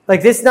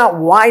 Like this not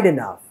wide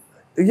enough.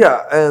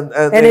 Yeah,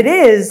 And it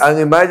is. And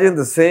imagine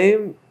the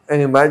same.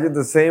 And imagine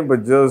the same,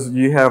 but just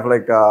you have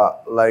like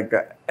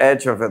a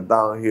edge of it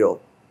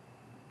downhill.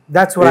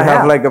 That's what You I have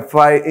have. like a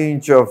 5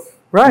 inch of.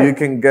 Right. You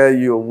can get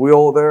your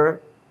wheel there,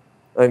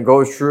 and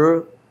go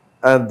through,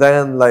 and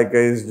then like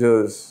it's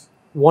just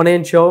 1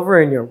 inch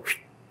over and you're.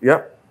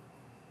 yep.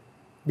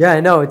 Yeah, I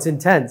know. It's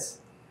intense.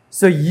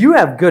 So you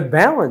have good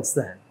balance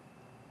then.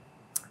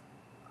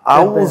 I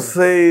Good will balance.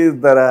 say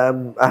that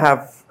I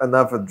have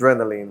enough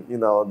adrenaline,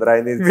 that I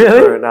need to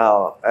Really? burn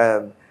out,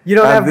 and You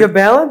don't and have good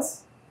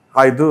balance?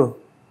 I do.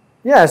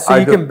 Yeah, so I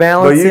you do. can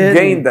balance But you it.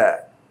 gain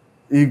that.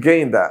 You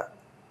gain that,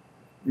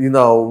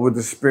 with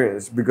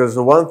experience. Because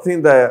the one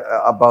thing that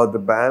about the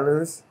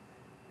balance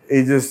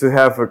is just to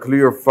have a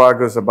clear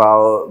focus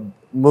about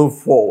move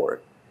forward.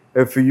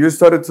 If you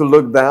started to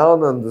look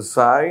down on the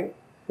side,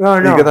 No,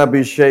 no. you're gonna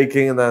be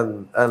shaking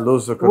and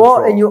lose the control.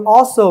 Well, and you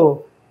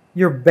also,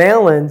 your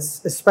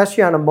balance,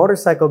 especially on a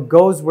motorcycle,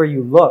 goes where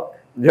you look.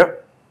 Yep.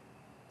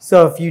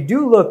 So if you do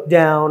look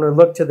down or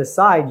look to the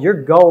side,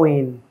 you're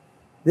going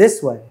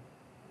this way.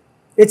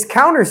 It's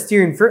counter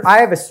steering. I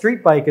have a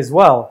street bike as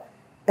well.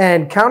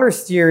 And counter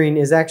steering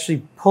is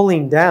actually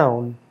pulling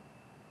down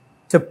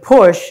to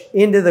push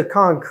into the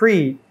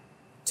concrete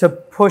to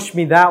push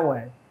me that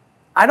way.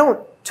 I don't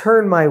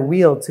turn my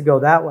wheel to go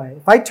that way.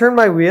 If I turn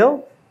my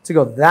wheel to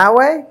go that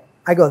way,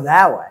 I go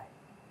that way.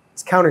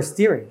 It's counter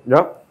steering.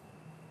 Yep.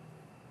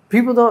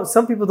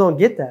 Some people don't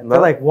get that. No.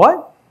 They're like,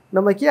 what? And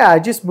I'm like, yeah, I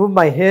just move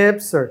my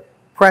hips or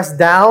press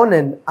down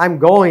and I'm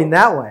going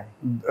that way.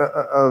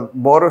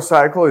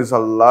 Motorcycle is a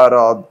lot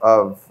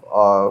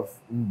of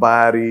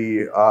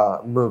body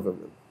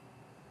movement,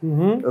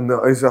 and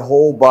it's a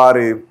whole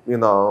body.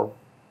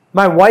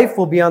 My wife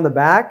will be on the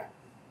back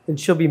and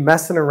she'll be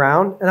messing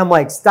around. And I'm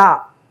like,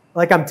 stop.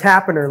 Like I'm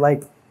tapping her.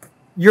 Like,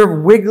 you're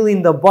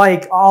wiggling the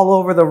bike all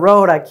over the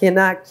road. I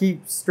cannot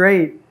keep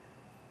straight.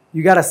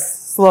 You got to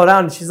slow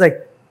down. And she's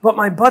like, but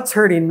my butt's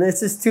hurting.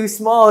 This is too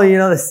small,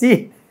 the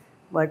seat.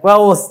 I'm like,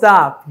 well, we'll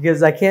stop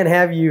because I can't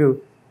have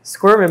you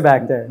squirming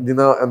back there. And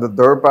the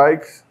dirt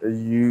bikes,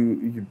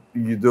 you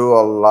do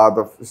a lot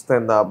of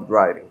stand-up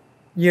riding.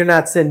 You're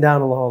not sitting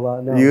down a whole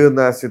lot, no. You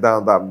not sit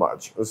down that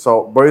much.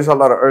 So there is a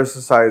lot of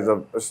exercise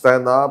of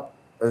stand up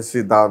and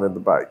sit down in the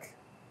bike.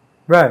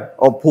 Right.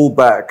 Or pull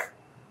back.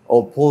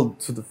 Or pull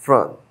to the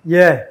front.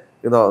 Yeah.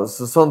 So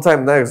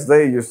sometime next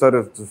day you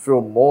started to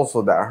feel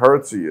muscle that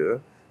hurts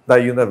you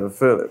that you never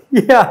feel it.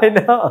 Yeah, I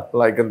know.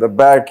 Like in the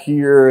back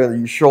here and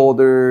your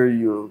shoulder,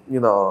 your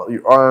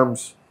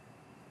arms,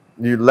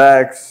 your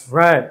legs.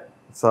 Right.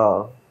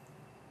 So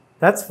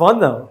That's fun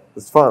though.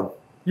 it's fun.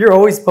 You're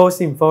always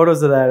posting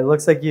photos of that. It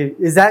looks like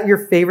is that your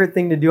favorite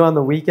thing to do on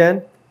the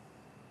weekend?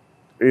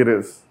 It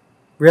is.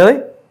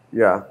 Really?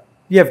 Yeah.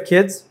 You have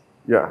kids?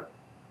 Yeah.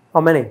 How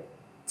many?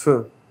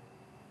 2.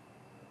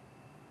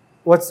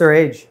 What's their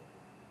age?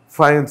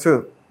 5 and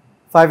 2.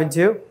 5 and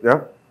 2?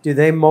 Yeah. Do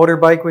they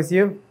motorbike with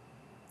you?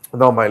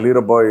 No, my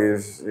little boy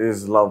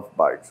is love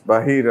bikes,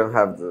 but he don't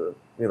have the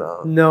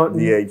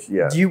the age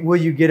yet. Will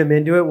you get him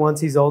into it once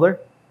he's older?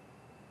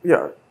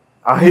 Yeah,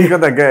 he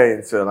gonna get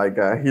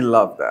into he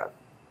loved that.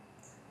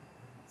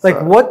 Like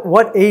So,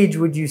 what age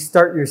would you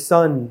start your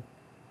son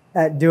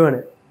at doing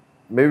it?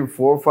 maybe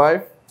 4 or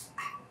 5.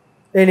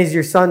 And is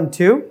your son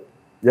 2?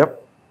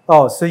 Yep.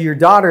 Oh, so your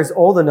daughter's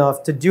old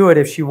enough to do it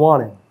if she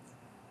wanted.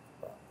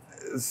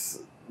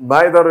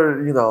 My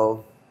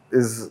daughter,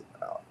 is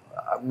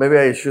maybe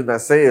I should not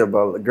say it,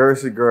 but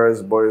girls are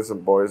girls, boys are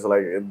boys.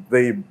 Like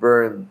they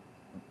burn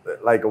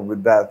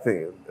with that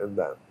thing and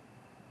that.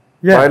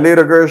 Yeah. My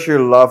little girl, she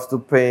loves to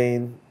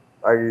paint.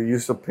 I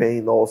used to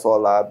paint also a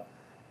lot,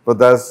 but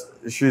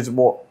she's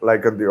more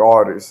like on the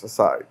artist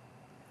side.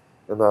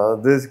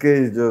 This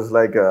kid is just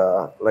like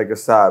a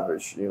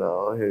savage. He He's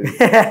wants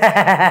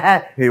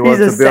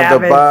a to be on the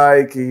savage.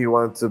 bike. He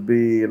wants to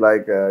be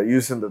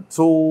using the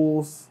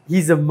tools.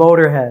 He's a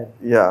motorhead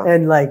Yeah,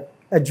 and like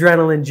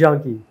adrenaline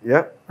junkie.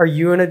 yeah, Are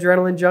you an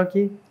adrenaline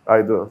junkie?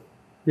 I do.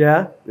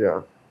 Yeah.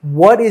 Yeah,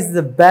 What is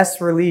the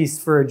best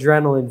release for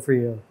adrenaline for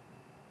you?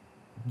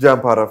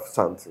 jump out of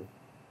something.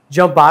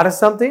 Jump out of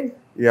something?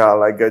 Yeah,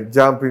 like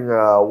jumping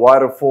a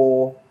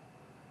waterfall,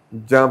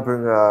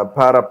 jumping a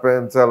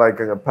parapente, like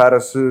in a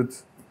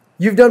parachute.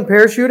 You've done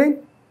parachuting?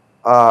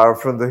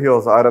 From the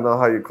hills. I don't know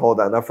how you call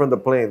that. Not from the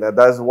plane.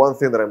 That's one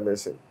thing that I'm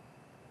missing.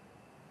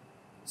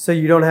 So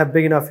you don't have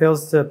big enough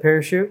hills to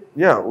parachute?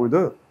 Yeah, we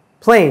do.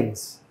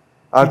 Planes.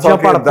 I'm You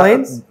jump talking out of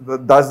planes?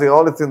 That's the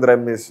only thing that I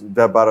miss.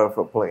 Jump out of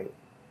a plane.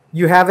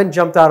 You haven't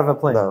jumped out of a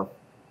plane. No.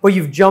 But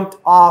you've jumped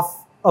off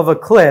of a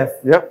cliff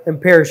Yep.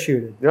 and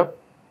parachuted. Yep.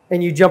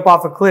 And you jump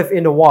off a cliff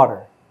into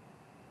water.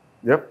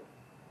 Yep.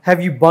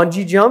 Have you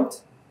bungee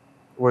jumped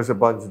Where's a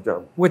bungee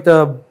jump? with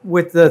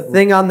the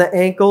thing on the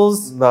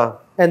ankles No.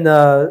 and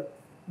the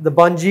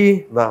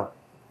bungee? No.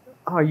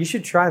 Oh, you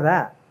should try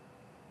that.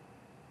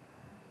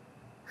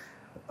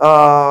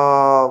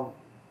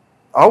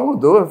 I will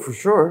do it for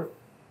sure.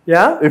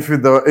 Yeah? If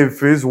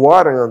it's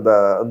water on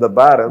the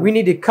bottom. We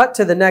need to cut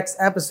to the next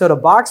episode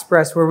of Box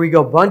Press where we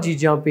go bungee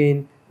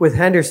jumping with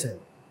Henderson.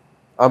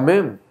 I'm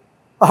in.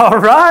 All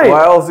right.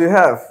 What else do you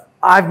have?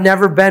 I've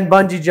never been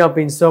bungee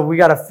jumping, so we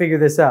got to figure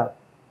this out.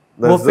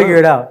 We'll That's figure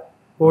it out.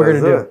 What we're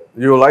That's going to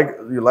do.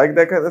 You like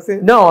that kind of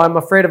thing? No, I'm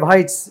afraid of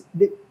heights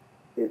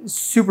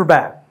super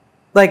bad.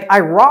 Like, I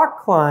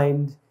rock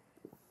climbed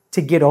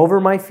to get over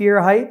my fear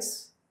of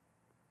heights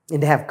and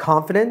to have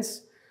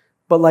confidence.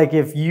 But, like,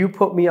 if you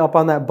put me up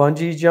on that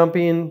bungee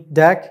jumping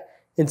deck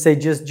and say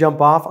just jump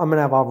off, I'm going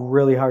to have a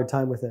really hard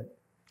time with it.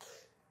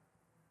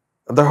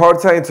 The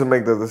hard time to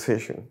make the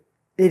decision.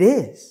 It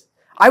is.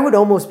 I would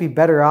almost be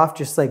better off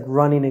just, like,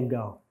 running and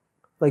go.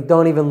 Like,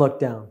 don't even look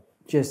down.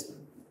 Just...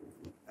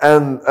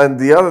 And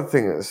the other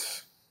thing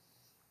is,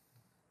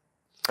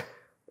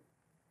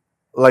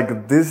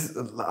 like this,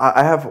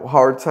 I have a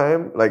hard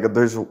time. Like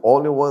there's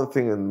only one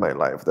thing in my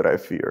life that I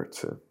fear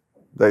too.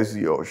 That is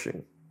the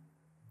ocean.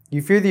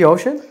 You fear the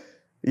ocean?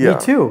 Yeah. Me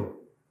too.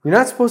 You're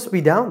not supposed to be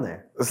down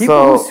there.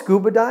 People who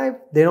scuba dive,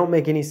 they don't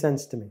make any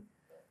sense to me.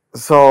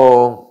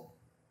 So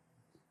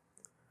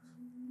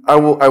I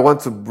want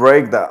to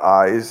break that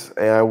ice,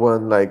 and I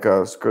went like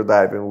scuba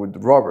diving with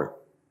Robert,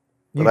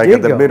 like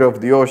in the middle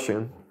of the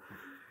ocean.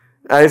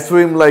 I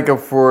swim like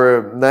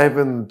for not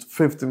even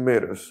 50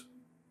 meters.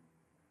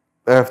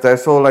 After I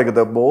saw like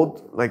the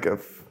boat, like a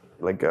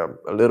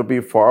little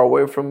bit far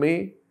away from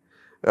me,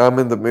 I'm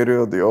in the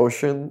middle of the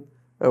ocean.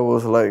 I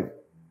was like,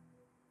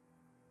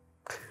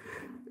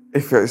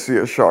 if I see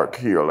a shark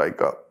here, like,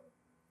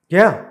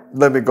 yeah,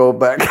 let me go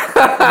back.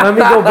 Let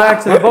me go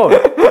back to the boat.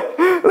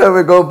 Let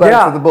me go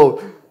back to the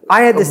boat.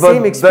 I had the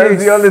same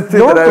experience. That's the only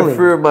thing that I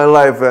fear in my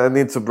life, and I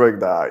need to break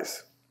the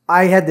ice.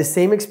 I had the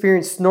same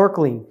experience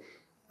snorkeling.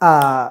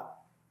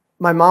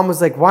 My mom was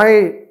like,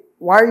 why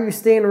are you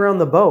staying around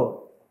the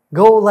boat?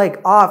 Go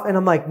like off. And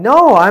I'm like,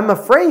 no, I'm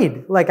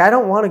afraid. Like, I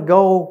don't want to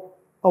go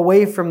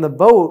away from the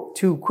boat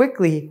too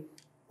quickly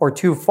or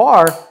too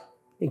far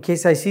in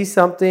case I see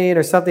something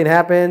or something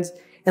happens.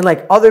 And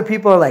like other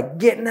people are like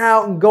getting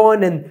out and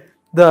going, and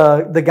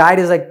the guide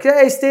is like,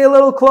 hey, stay a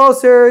little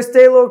closer.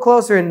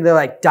 And they're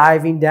like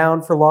diving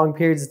down for long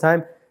periods of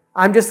time.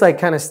 I'm just like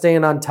kind of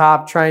staying on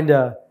top, trying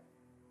to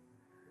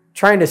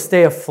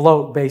stay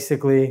afloat,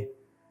 basically,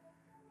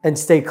 and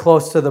stay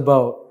close to the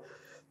boat.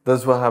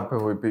 That's what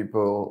happened with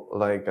people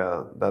like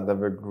that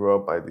never grew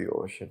up by the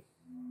ocean.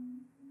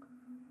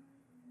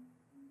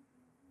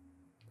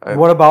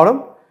 What about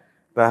them?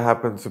 That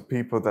happened to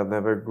people that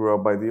never grew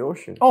up by the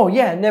ocean. Oh,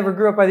 yeah, never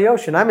grew up by the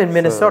ocean. I'm in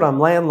Minnesota. I'm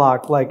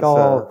landlocked. Like,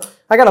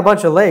 I got a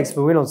bunch of lakes,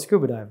 but we don't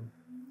scuba dive.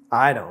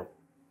 I don't.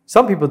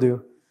 Some people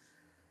do.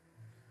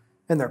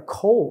 And they're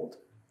cold.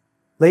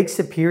 Lake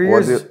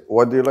Superior's...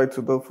 What do you like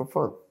to do for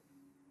fun?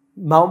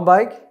 Mountain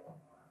bike.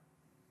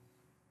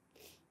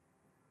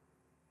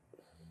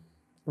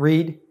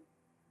 Read.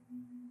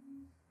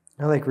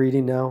 I like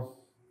reading now.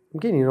 I'm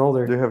getting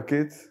older. Do you have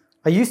kids?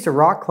 I used to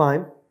rock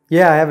climb.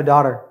 Yeah, I have a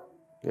daughter.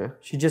 Yeah.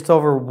 She just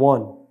over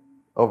 1.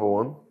 Over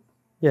 1?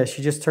 Yeah,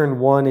 she just turned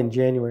 1 in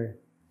January.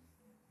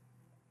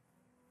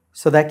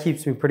 So that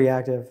keeps me pretty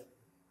active.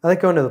 I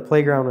like going to the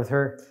playground with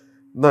her.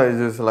 No, it's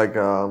just like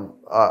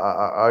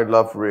I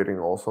love reading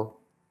also.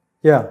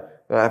 Yeah.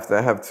 After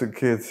I have 2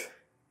 kids,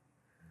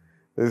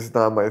 it's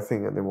not my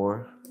thing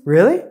anymore.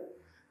 Really?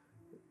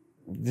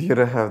 You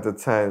don't have the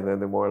time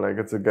anymore,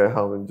 like to get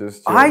home and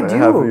just I do.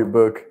 have your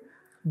book.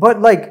 But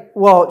like,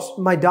 well,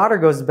 my daughter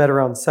goes to bed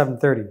around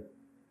 7:30.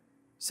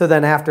 So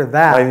then after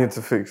that, I need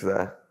to fix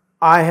that.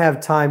 I have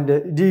time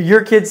to. Do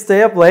your kids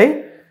stay up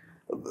late?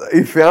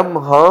 If I'm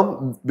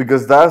home,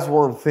 because that's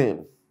one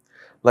thing.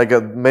 Like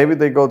maybe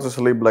they go to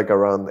sleep like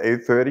around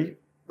 8:30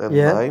 and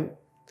 9.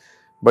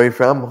 But if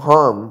I'm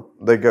home,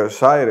 they get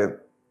excited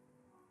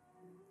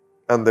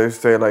and they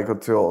stay like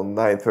until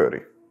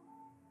 9:30.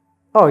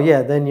 Oh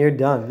yeah, then you're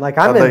done. Like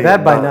I'm in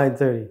bed by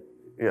 9:30.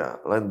 Yeah,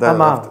 like that.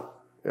 I'm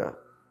out. Yeah.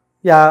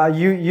 Yeah,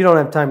 you don't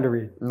have time to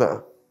read.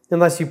 No.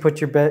 Unless you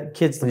put your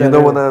kids to bed. You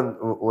know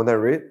when I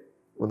read?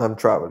 When I'm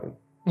traveling.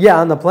 Yeah,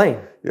 on the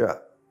plane. Yeah.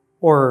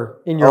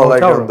 Or in your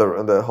hotel room. Like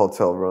in the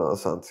hotel room or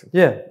something.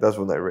 Yeah. That's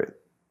when I read.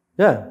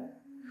 Yeah.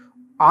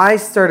 I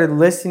started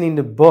listening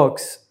to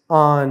books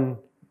on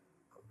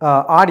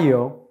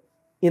audio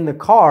in the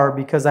car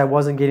because I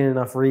wasn't getting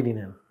enough reading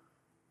in.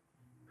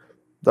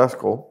 That's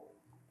cool.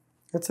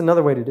 That's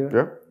another way to do it.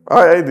 Yeah.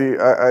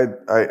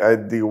 I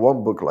did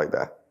one book like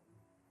that.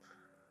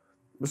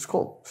 It's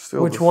cool.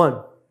 Still. Which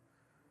one?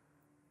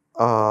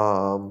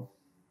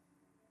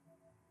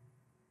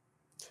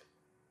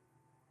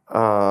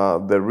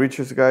 The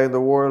richest guy in the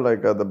world,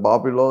 like the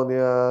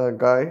Babylonia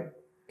guy.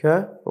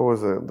 Okay. What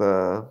was it?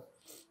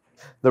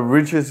 The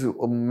richest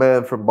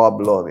man from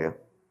Babylonia.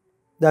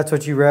 That's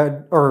what you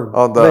read or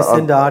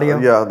listened to audio?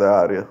 Yeah, on the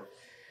audio.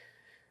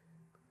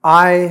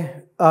 I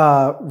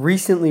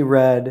recently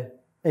read,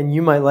 and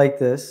you might like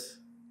this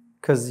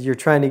because you're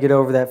trying to get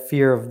over that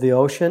fear of the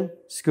ocean,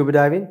 scuba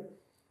diving.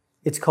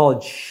 It's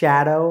called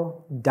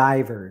Shadow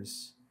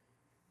Divers.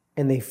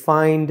 And they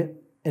find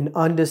an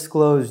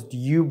undisclosed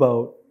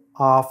U-boat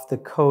off the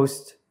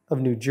coast of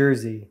New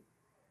Jersey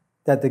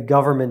that the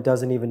government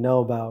doesn't even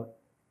know about.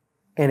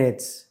 And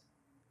it's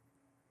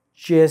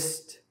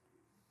just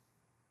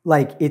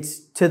like it's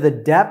to the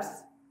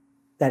depth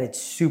that it's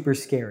super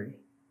scary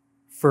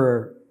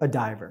for a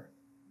diver.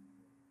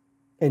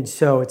 And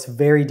so it's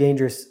very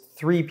dangerous.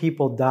 3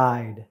 people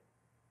died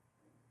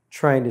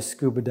trying to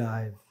scuba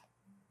dive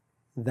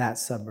that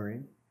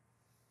submarine.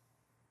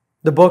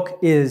 The book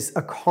is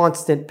a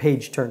constant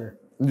page turner.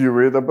 You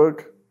read the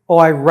book? Oh,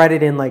 I read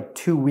it in like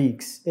 2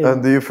 weeks.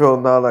 And do you feel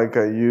now like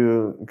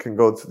you can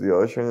go to the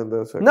ocean and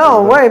do something?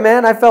 No way,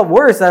 man. I felt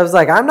worse. I was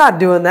like, I'm not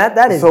doing that.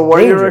 That is so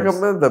why dangerous. do you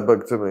recommend that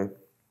book to me?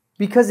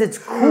 Because it's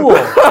cool.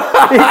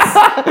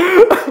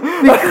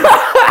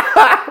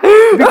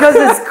 Because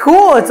it's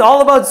cool. It's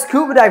all about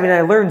scuba diving.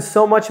 I learned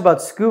so much about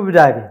scuba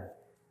diving.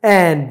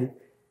 And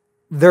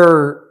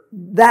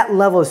that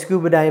level of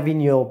scuba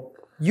diving you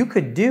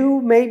could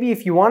do maybe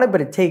if you wanted, but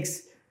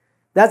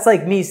that's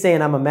like me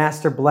saying I'm a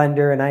master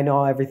blender and I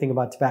know everything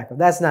about tobacco.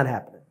 That's not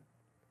happening.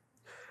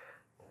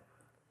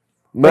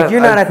 Man, like you're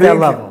not at that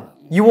level.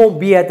 You won't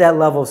be at that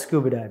level of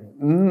scuba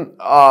diving.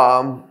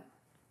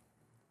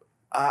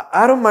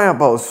 I don't mind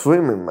about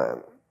swimming,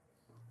 man.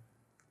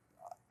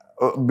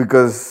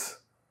 Because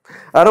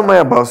I don't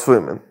mind about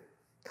swimming.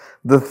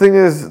 The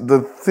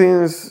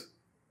things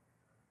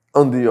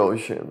on the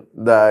ocean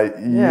that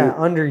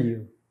under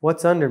you.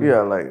 What's under me?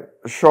 Yeah, like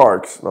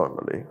sharks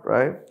normally,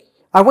 right?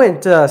 I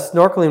went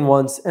snorkeling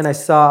once and I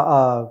saw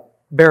a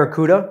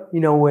barracuda,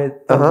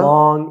 with the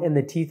long and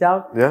the teeth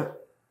out. Yeah.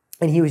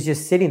 And he was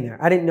just sitting there.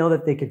 I didn't know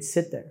that they could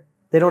sit there.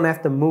 They don't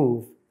have to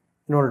move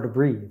in order to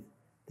breathe.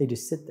 They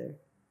just sit there.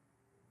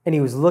 And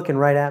he was looking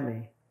right at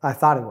me. I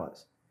thought it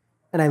was.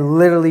 And I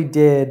literally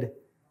did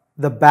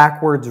the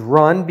backwards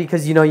run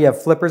because, you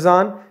have flippers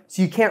on.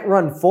 So you can't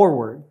run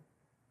forward.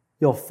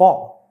 You'll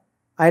fall.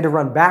 I had to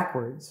run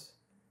backwards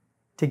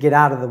to get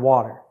out of the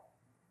water.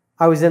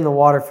 I was in the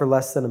water for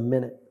less than a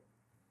minute.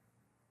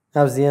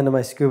 That was the end of my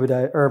my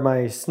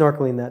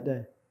snorkeling that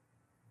day.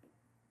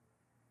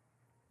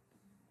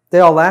 They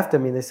all laughed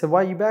at me. They said,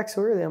 "Why are you back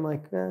so early?" I'm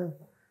like,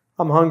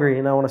 I'm hungry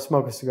and I want to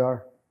smoke a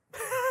cigar.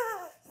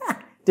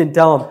 Didn't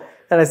tell them.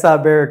 And I saw a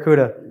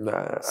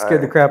barracuda.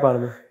 Scared the crap out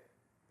of me.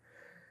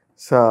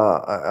 So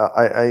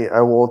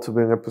I want to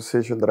be in a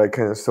position that I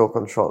can still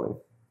control it.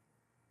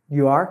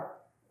 You are?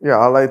 Yeah,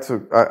 I like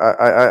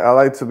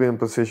to be in a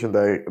position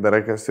that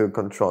I can still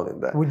control in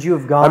that. Would you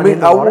have gone in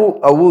the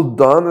water? I will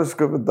done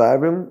scuba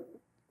diving,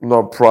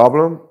 no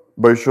problem.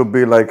 But it should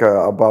be like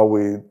about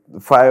with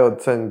 5 or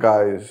 10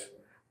 guys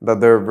that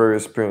they're very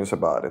experienced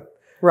about it.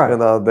 Right.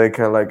 They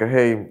can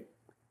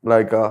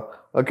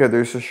okay,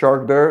 there's a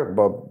shark there,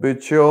 but be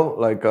chill.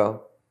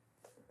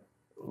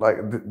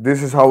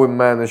 This is how we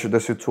manage the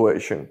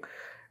situation.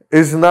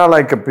 It's not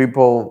like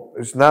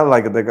it's not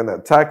like they're gonna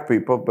attack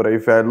people, but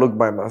if I look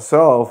by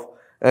myself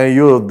and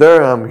you're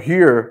there, I'm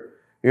here,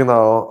 I'm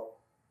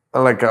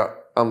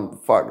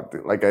fucked.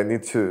 Like I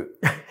need to.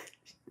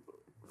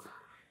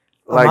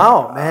 I'm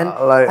out, man.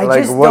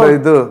 What I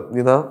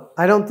do,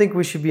 I don't think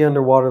we should be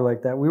underwater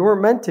like that. We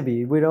weren't meant to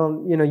be. We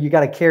don't, you got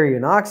to carry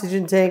an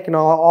oxygen tank and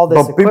all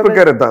this But people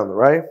get it done,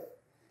 right?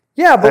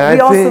 Yeah, but we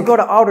also go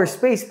to outer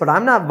space, but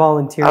I'm not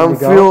volunteering to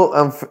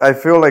go. I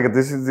feel like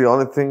this is the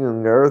only thing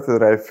on Earth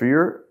that I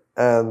fear,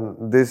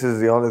 and this is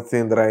the only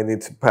thing that I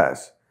need to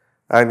pass.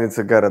 I need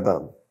to get it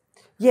done.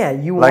 Yeah,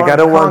 you want I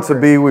don't want to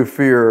be with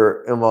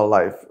fear in my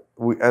life,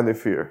 with any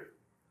fear.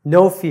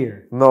 No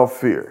fear. No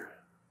fear.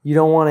 You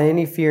don't want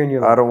any fear in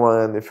your life? I don't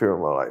want any fear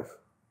in my life.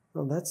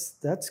 Well,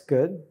 that's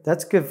good.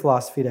 That's good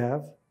philosophy to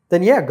have.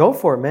 Then yeah, go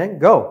for it, man.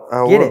 Go.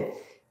 Get it.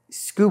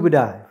 Scuba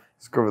dive.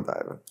 Scuba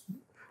diving.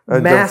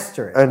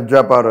 Master it. And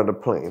jump out of the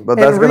plane. But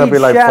that's going to be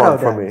like fun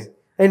for me.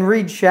 And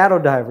read Shadow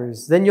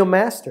Divers. Then you'll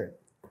master it.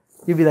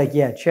 You'll be like,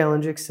 yeah,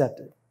 challenge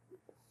accepted.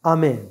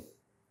 I'm in.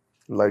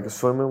 Like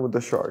swimming with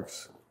the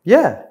sharks.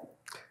 Yeah.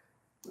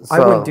 I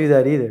wouldn't do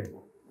that either.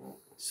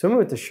 Swimming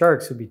with the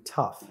sharks would be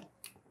tough.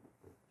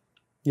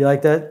 You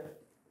like that?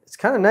 It's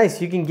kind of nice.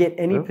 You can get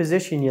any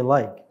position you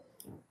like.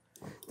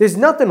 There's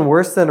nothing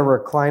worse than a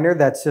recliner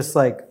that's just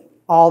like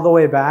all the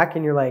way back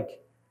and you're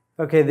like,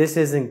 okay, this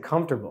isn't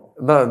comfortable.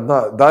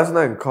 No, that's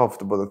not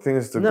uncomfortable. The thing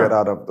is to get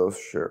out of those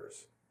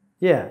chairs.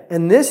 Yeah,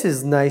 and this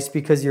is nice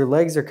because your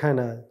legs are kind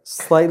of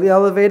slightly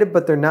elevated,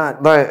 but they're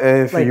not. No,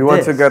 if you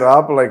want to get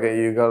up,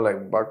 you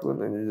go backward,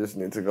 and you just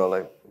need to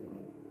go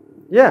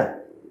Yeah.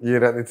 You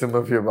don't need to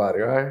move your body,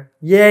 right?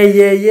 Yeah.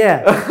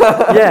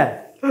 Yeah.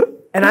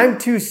 And I'm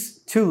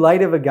too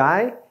light of a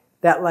guy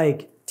that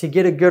to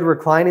get a good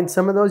recline in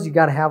some of those, you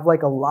got to have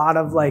a lot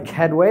of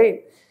head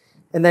weight.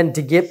 And then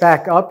to get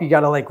back up, you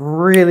got to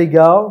really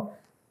go.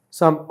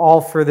 So I'm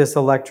all for this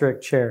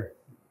electric chair.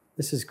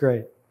 This is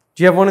great.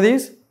 Do you have one of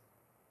these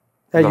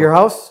at your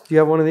house? Do you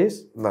have one of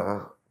these?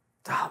 No.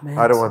 Oh, man.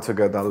 I don't want to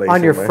get that lazy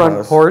on your front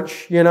house.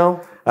 porch, I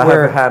have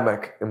a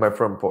hammock in my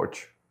front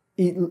porch.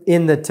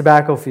 In the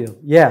tobacco field.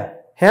 Yeah.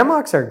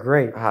 Hammocks are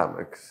great.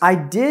 Hammocks.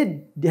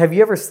 Have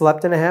you ever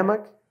slept in a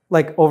hammock?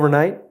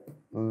 Overnight?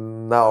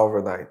 Not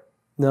overnight.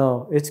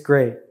 No, it's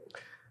great.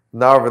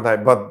 Not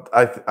overnight, but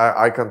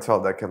I can tell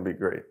that can be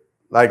great.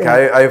 Like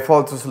Yeah. I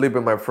fall to sleep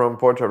in my front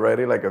porch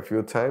already like a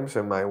few times,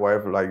 and my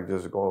wife like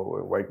just go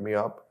and wake me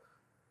up,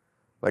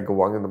 like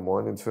 1 in the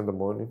morning, 2 in the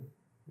morning.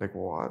 Like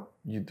what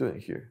you doing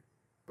here?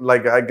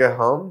 Like I get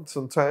home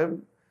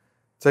sometime,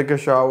 take a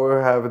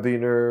shower, have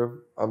dinner.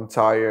 I'm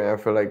tired. I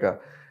feel like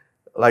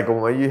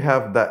when you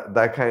have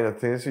that kind of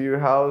things in your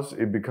house,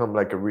 it become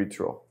like a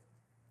ritual.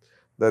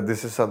 That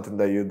this is something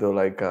that you do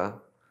yeah,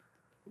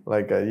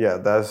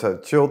 that's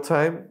a chill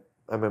time.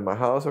 I'm in my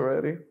house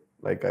already.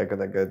 Like I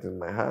gonna get in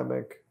my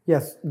hammock.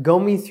 Yes, go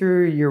me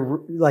through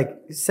your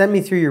send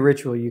me through your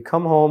ritual. You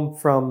come home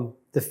from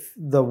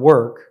the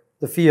work,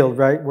 the field,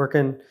 right?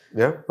 Working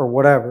Yeah. or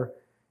whatever.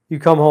 You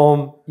come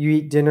home, you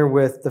eat dinner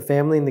with the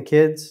family and the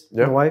kids, and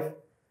Yeah. the wife.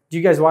 Do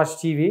you guys watch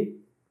TV?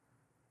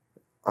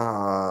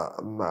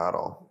 Not at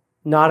all.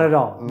 Not at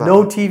all. No.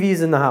 No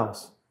TVs in the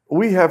house.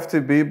 We have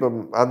TV, but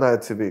I'm not a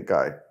TV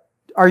guy.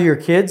 Are your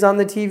kids on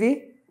the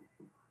TV?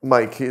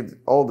 My kids,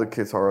 all the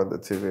kids are on the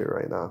TV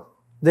right now.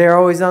 They're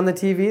always on the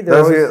TV.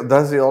 They're always...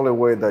 That's the only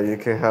way that you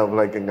can have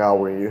like an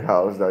hour in your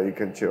house that you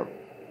can chill.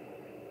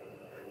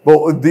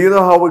 But do you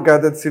know how we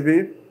got the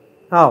TV?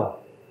 How?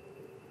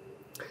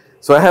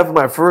 So I have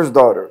my first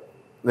daughter,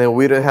 then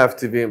we didn't have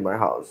TV in my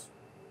house.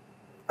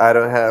 I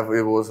don't have.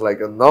 It was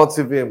like a no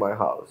TV in my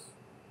house.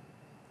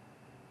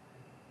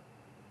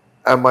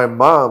 And my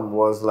mom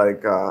was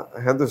like,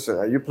 Henderson,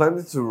 are you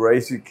planning to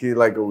raise your kid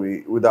like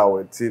without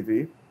a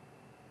TV?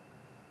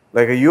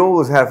 Like you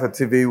always have a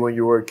TV when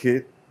you were a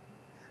kid.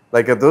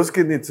 Like those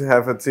kids need to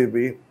have a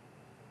TV.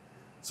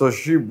 So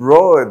she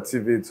brought a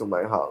TV to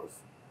my house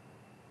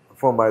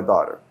for my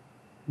daughter.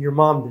 Your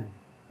mom did.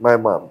 My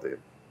mom did.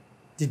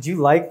 Did you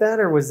like that,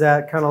 or was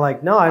that kind of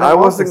like, no, I don't I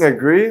want wasn't this?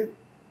 agree,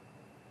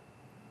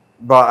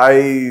 but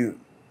I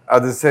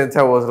at the same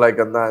time was like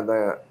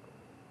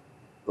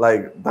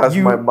like that's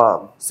You- my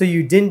mom. So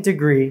you didn't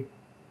agree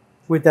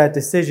with that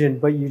decision,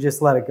 but you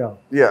just let it go.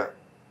 Yeah.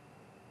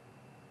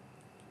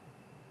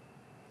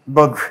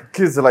 But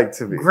kids like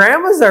TV.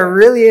 Grandmas are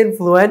really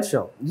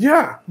influential.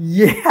 Yeah.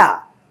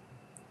 Yeah.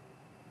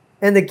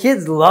 And the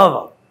kids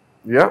love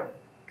them Yeah.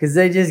 because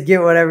they just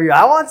get whatever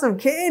I want some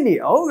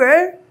candy.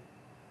 Okay.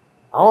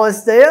 I want to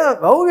stay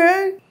up.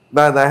 Okay.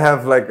 Man, I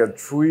have like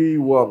 3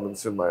 women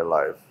in my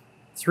life.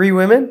 3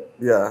 women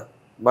Yeah.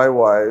 My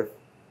wife,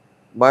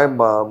 my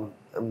mom,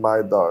 and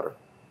my daughter.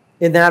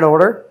 in that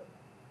order.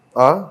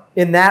 Huh?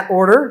 In that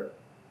order.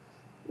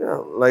 Yeah.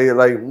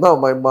 Like no,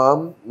 my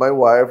mom, my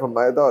wife, and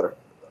my daughter.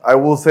 I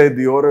will say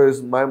the order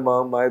is my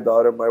mom, my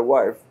daughter, my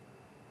wife.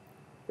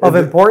 Of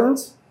And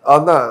importance,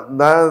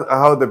 not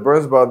how the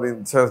birth, but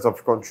in terms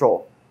of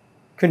control.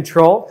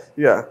 control.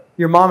 Yeah.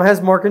 Your mom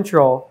has more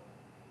control.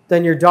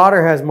 Then your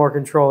daughter has more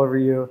control over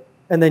you.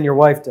 And then your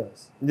wife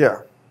does. Yeah.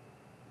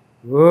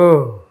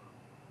 Whoa.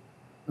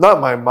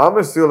 Not my mom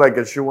is still like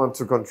she wants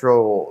to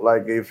control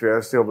like if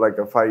you're still like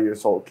a 5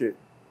 years old kid.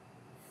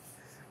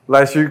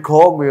 Like she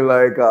called me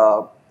like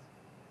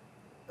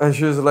and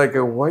she's like,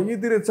 why you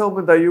didn't tell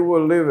me that you were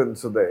leaving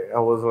today? I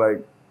was like,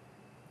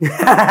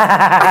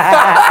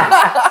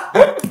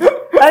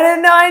 I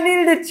didn't know I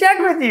needed to check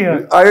with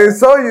you. I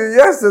saw you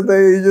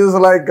yesterday. It just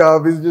like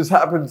it just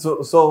happens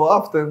so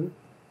often.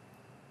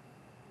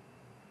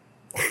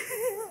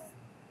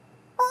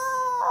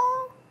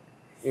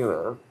 You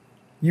know.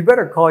 You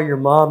better call your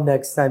mom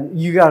next time.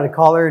 You got to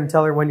call her and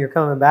tell her when you're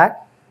coming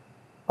back.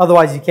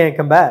 Otherwise, you can't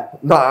come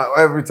back. No,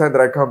 every time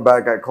that I come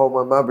back, I call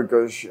my mom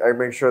because I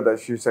make sure that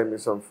she send me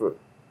some food.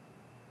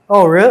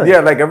 Oh, really? Yeah,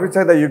 like every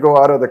time that you go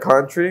out of the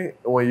country,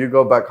 when you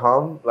go back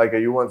home, like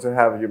you want to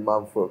have your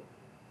mom food.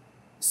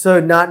 So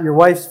not your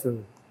wife's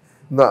food.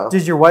 No,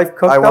 Does your wife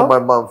cook I though? want my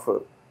mom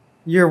food.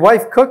 Your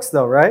wife cooks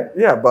though, right?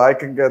 Yeah, but I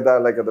can get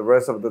that like the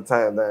rest of the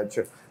time.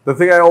 The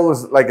thing I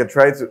always like I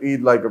try to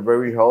eat like a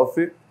very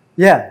healthy,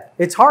 Yeah,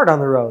 it's hard on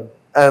the road.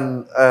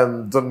 and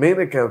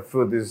Dominican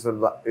food is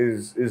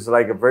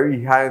like a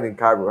very high in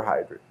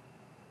carbohydrate.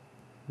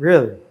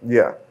 Really?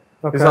 Yeah,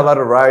 Okay. it's a lot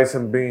of rice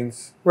and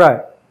beans.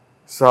 Right.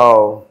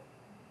 So,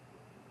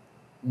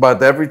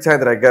 but every time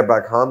that I get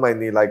back home, I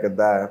need like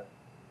that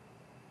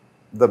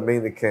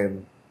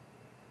Dominican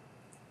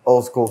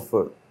old school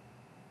food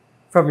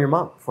From your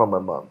mom. from my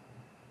mom.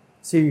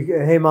 So you,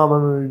 hey mom,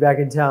 I'm gonna be back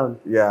in town,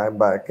 Yeah, I'm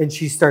back. and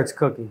she starts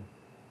cooking.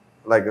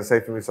 Like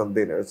save me some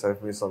dinner,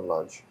 save me some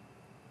lunch.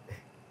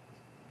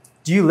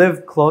 Do you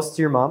live close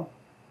to your mom?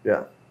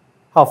 Yeah,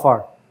 How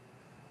far?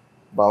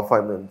 about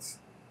 5 minutes.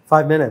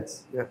 5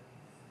 minutes. Yeah.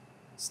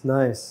 It's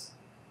nice.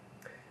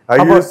 I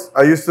How about-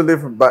 I used to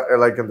live back,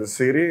 like in the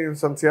city in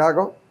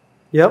Santiago.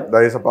 Yep.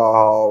 That is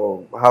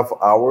about half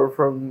hour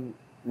from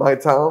my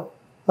town.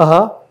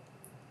 Uh-huh.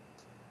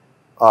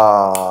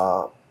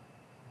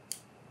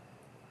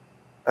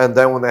 And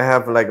then when I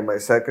have like my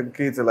second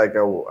kid, like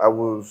I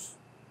was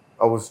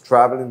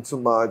traveling too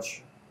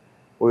much.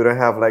 We don't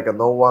have like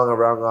no one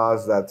around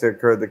us that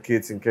take care of the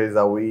kids in case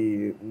that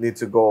we need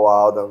to go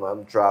out and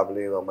I'm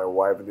traveling or my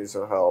wife needs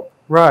some help.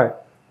 Right.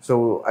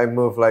 So I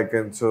moved like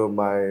into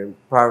my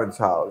parents'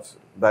 house.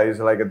 That is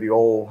like the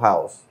old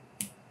house.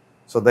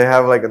 So they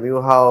have like a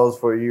new house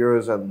for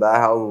years, and that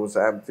house was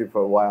empty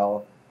for a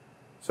while.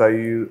 So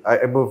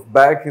I moved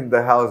back in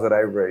the house that I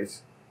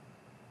raised.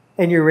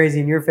 And you're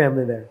raising your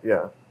family there.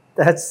 Yeah,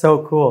 That's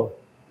so cool.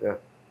 yeah,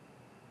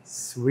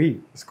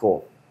 Sweet. it's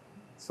cool.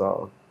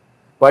 So,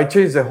 but I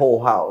changed the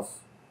whole house.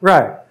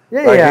 Right.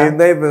 Yeah, Like yeah. it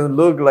didn't even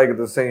look like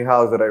the same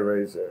house that I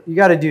raised there. You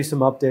got to do some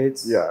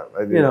updates. Yeah,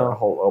 I did You know. a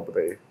whole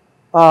update.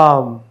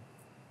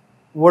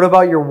 What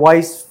about your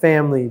wife's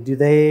family?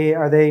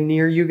 Are they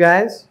near you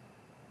guys?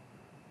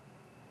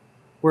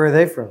 Where are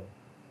they from?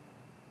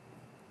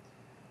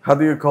 How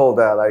do you call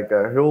that? Like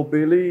a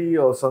hillbilly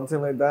or something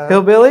like that?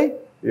 Hillbilly?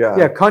 Yeah.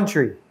 Yeah,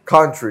 country.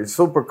 Country,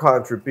 super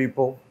country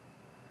people.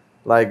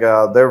 Like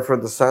they're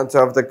from the center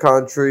of the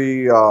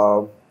country.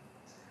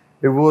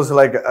 It was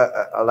like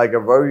a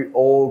very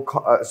old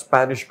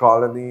Spanish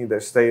colony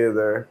that stayed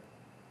there.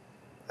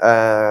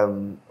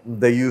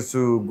 They used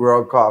to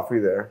grow coffee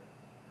there.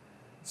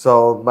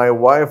 So my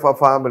wife and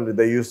family,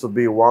 they used to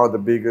be one of the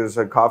biggest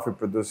coffee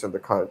producers in the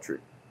country.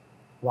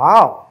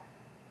 Wow.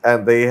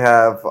 And they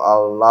have a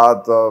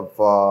lot of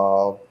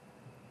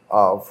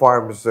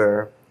farms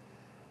there.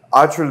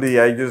 Actually,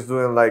 I just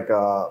doing like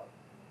a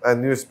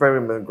new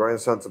experiment growing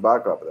some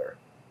tobacco up there.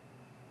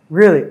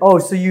 Really? Oh,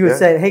 so you Yeah.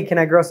 said, hey, can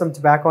I grow some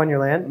tobacco on your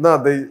land? No,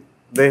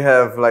 they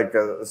have like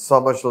so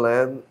much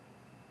land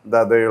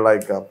that they're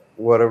like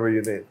whatever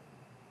you need.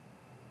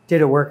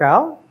 Did it work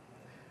out?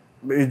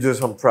 It's just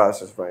some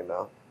process right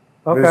now.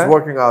 Okay. It's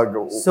working out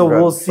So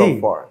good we'll so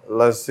see. far.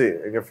 Let's see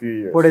in a few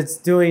years. But it's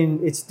doing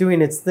its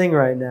thing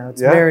right now.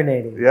 It's Yeah.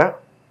 marinating. Yeah,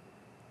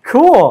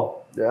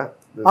 Cool. yeah.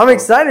 that's I'm cool.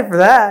 excited for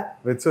that.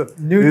 Me too.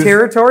 New It's-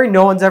 territory.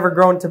 No one's ever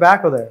grown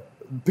tobacco there.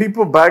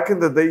 People back in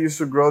the day used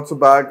to grow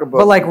tobacco,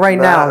 But like right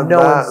now, no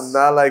one's-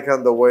 not like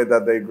on the way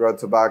that they grow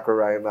tobacco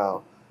right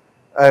now.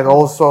 And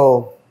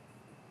also,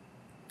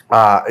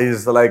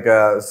 is like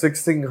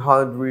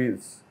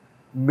 1,600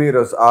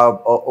 meters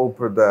up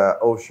over the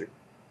ocean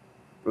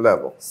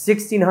level.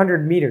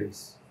 1,600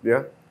 meters.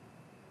 Yeah,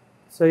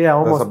 So yeah, that's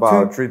almost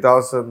about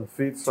 3,000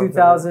 feet. something.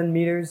 2,000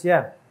 meters.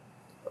 Yeah.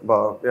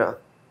 About yeah,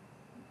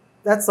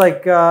 That's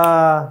like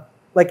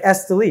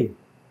Esteli.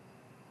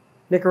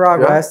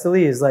 Nicaragua, Yeah.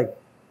 Esteli is like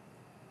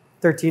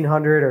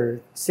 1,300 or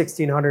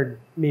 1,600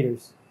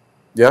 meters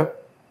yeah.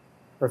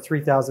 or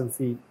 3,000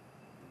 feet.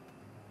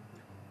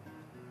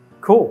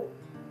 Cool.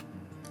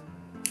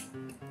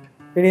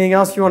 Anything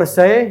else you want to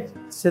say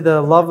to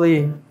the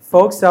lovely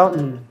folks out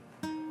in?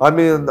 I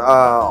mean,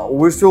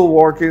 we're still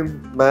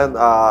working, man.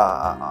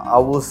 I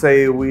will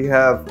say we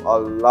have a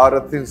lot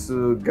of things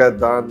to get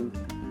done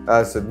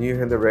as a new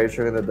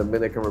generation in the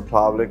Dominican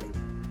Republic.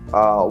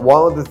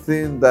 One of the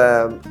things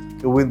that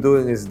we're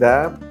doing is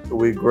that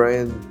we're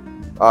growing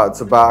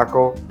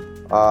tobacco.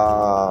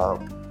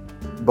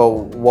 But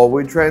what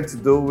we're trying to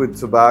do with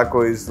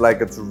tobacco is like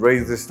to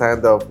raise the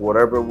standard of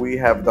whatever we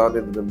have done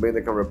in the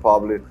Dominican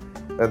Republic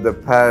in the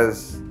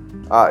past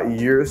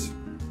years.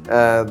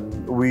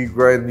 And we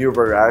grow a new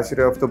variety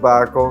of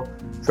tobacco,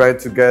 trying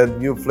to get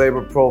new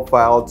flavor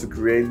profile to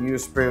create new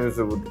experience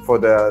for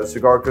the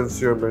cigar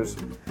consumers.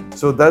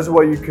 So that's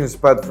what you can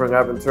expect from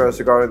Aventura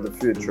Cigar in the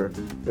future.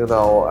 You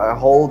know, a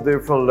whole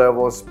different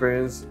level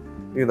experience,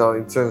 you know,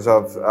 in terms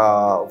of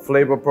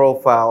flavor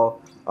profile,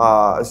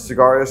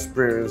 cigar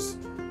experience.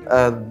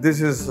 And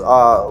this is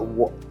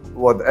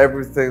what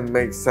everything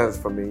makes sense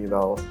for me, you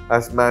know,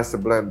 as master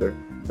blender,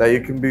 that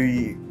you can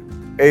be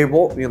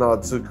able, you know,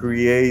 to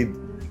create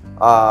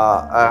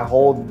a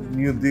whole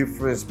new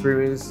different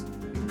experience,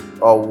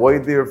 a way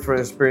different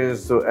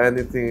experience to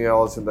anything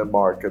else in the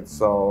market.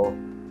 So,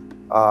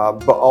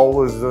 but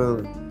always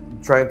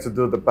trying to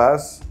do the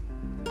best,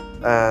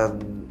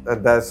 and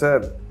that's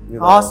it. You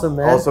know. Awesome,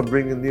 man. Also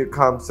bringing new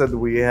concept.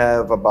 We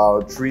have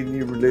about 3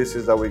 new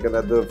releases that we're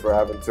gonna do for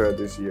Aventura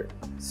this year.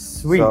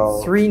 Sweet.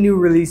 So- 3 new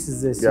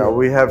releases this Yeah, year.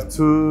 we have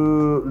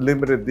 2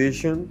 limited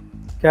edition,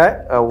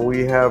 Okay. and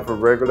we have a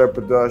regular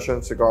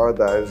production cigar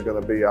that is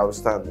gonna be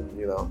outstanding.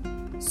 You know,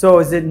 So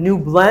is it new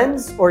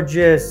blends or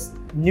just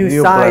new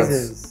blends,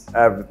 sizes?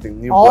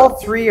 everything new. All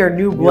blends. 3 are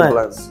new New blends.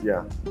 blends.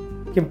 Yeah,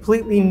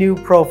 Completely new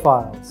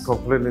profiles.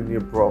 completely new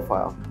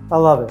profile. I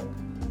love it.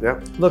 Yeah,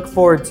 Look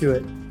forward to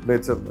it. me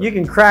too. You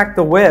can crack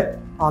the whip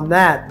on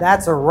that.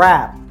 That's a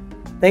wrap.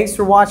 Thanks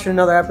for watching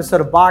another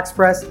episode of Box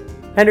Press.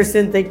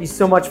 Henderson, thank you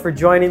so much for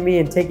joining me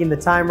and taking the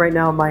time right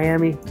now in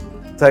Miami.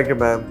 Thank you,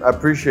 man. I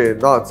appreciate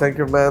it. No, thank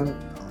you, man.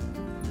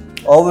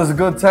 Always a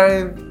good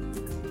time.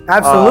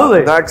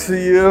 Absolutely. Next to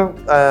you,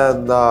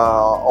 and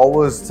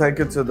always thank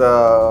you to the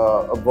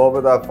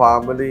Boveda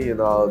family, you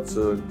know,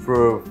 to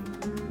improve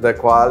the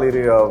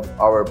quality of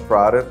our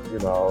product, you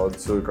know,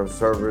 to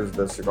conserve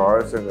the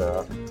cigars in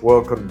a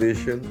well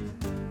condition.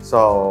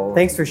 So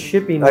Thanks for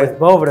shipping I- with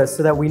Boveda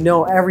so that we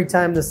know every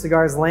time the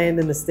cigars land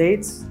in the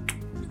States,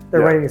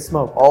 they're Yeah. ready to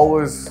smoke.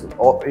 always,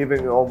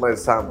 even all my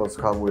samples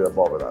come with a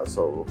Boveda.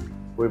 So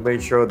we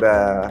make sure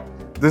that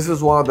this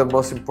is one of the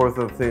most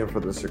important things for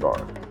the cigar,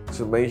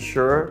 to make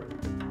sure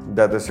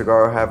that the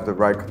cigar have the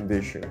right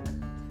condition.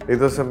 It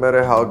doesn't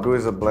matter how good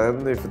is a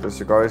blend, if the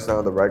cigar is not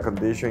in the right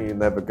condition, you're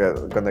never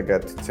gonna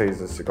get to taste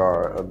the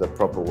cigar in the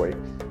proper way.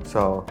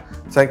 So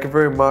thank you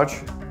very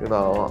much. you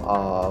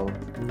know,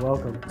 You're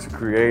welcome. to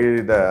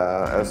create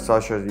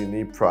such a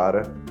unique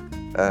product,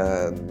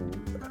 and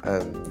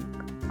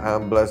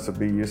I'm blessed to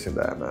be using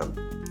that,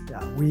 man.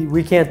 Yeah,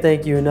 we can't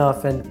thank you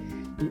enough. And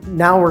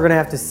now we're gonna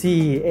have to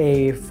see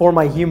a For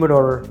My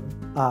Humidor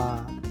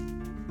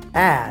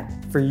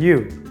ad for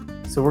you.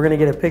 So we're gonna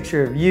get a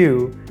picture of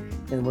you,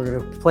 and we're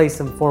gonna play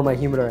some For My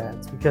Humidor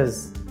ads,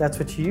 because that's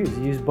what you use.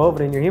 You use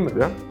Boveda in your humidor.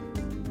 Yeah,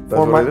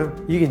 that's what I do.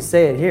 You can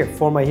say it here.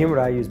 For my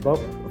humidor, I use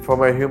Boveda. For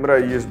my humidor, I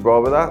use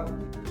Boveda,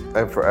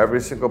 and for every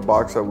single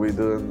box that we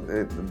do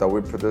that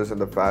we produce in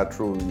the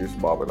factory, we use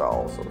Boveda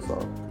also.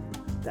 So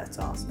That's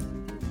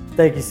awesome.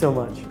 Thank you so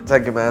much.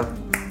 thank you, man.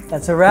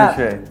 That's a wrap.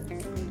 Appreciate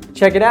it.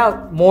 Check it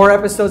out. More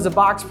episodes of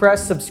Box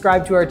Press.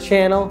 Subscribe to our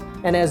channel.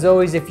 And as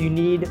always, if you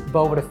need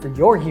Boveda for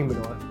your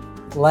humidor,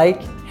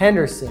 like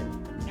Henderson,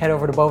 head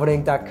over to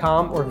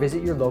bovedainc.com or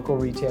visit your local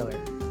retailer.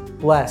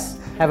 Bless.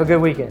 Have a good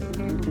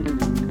weekend.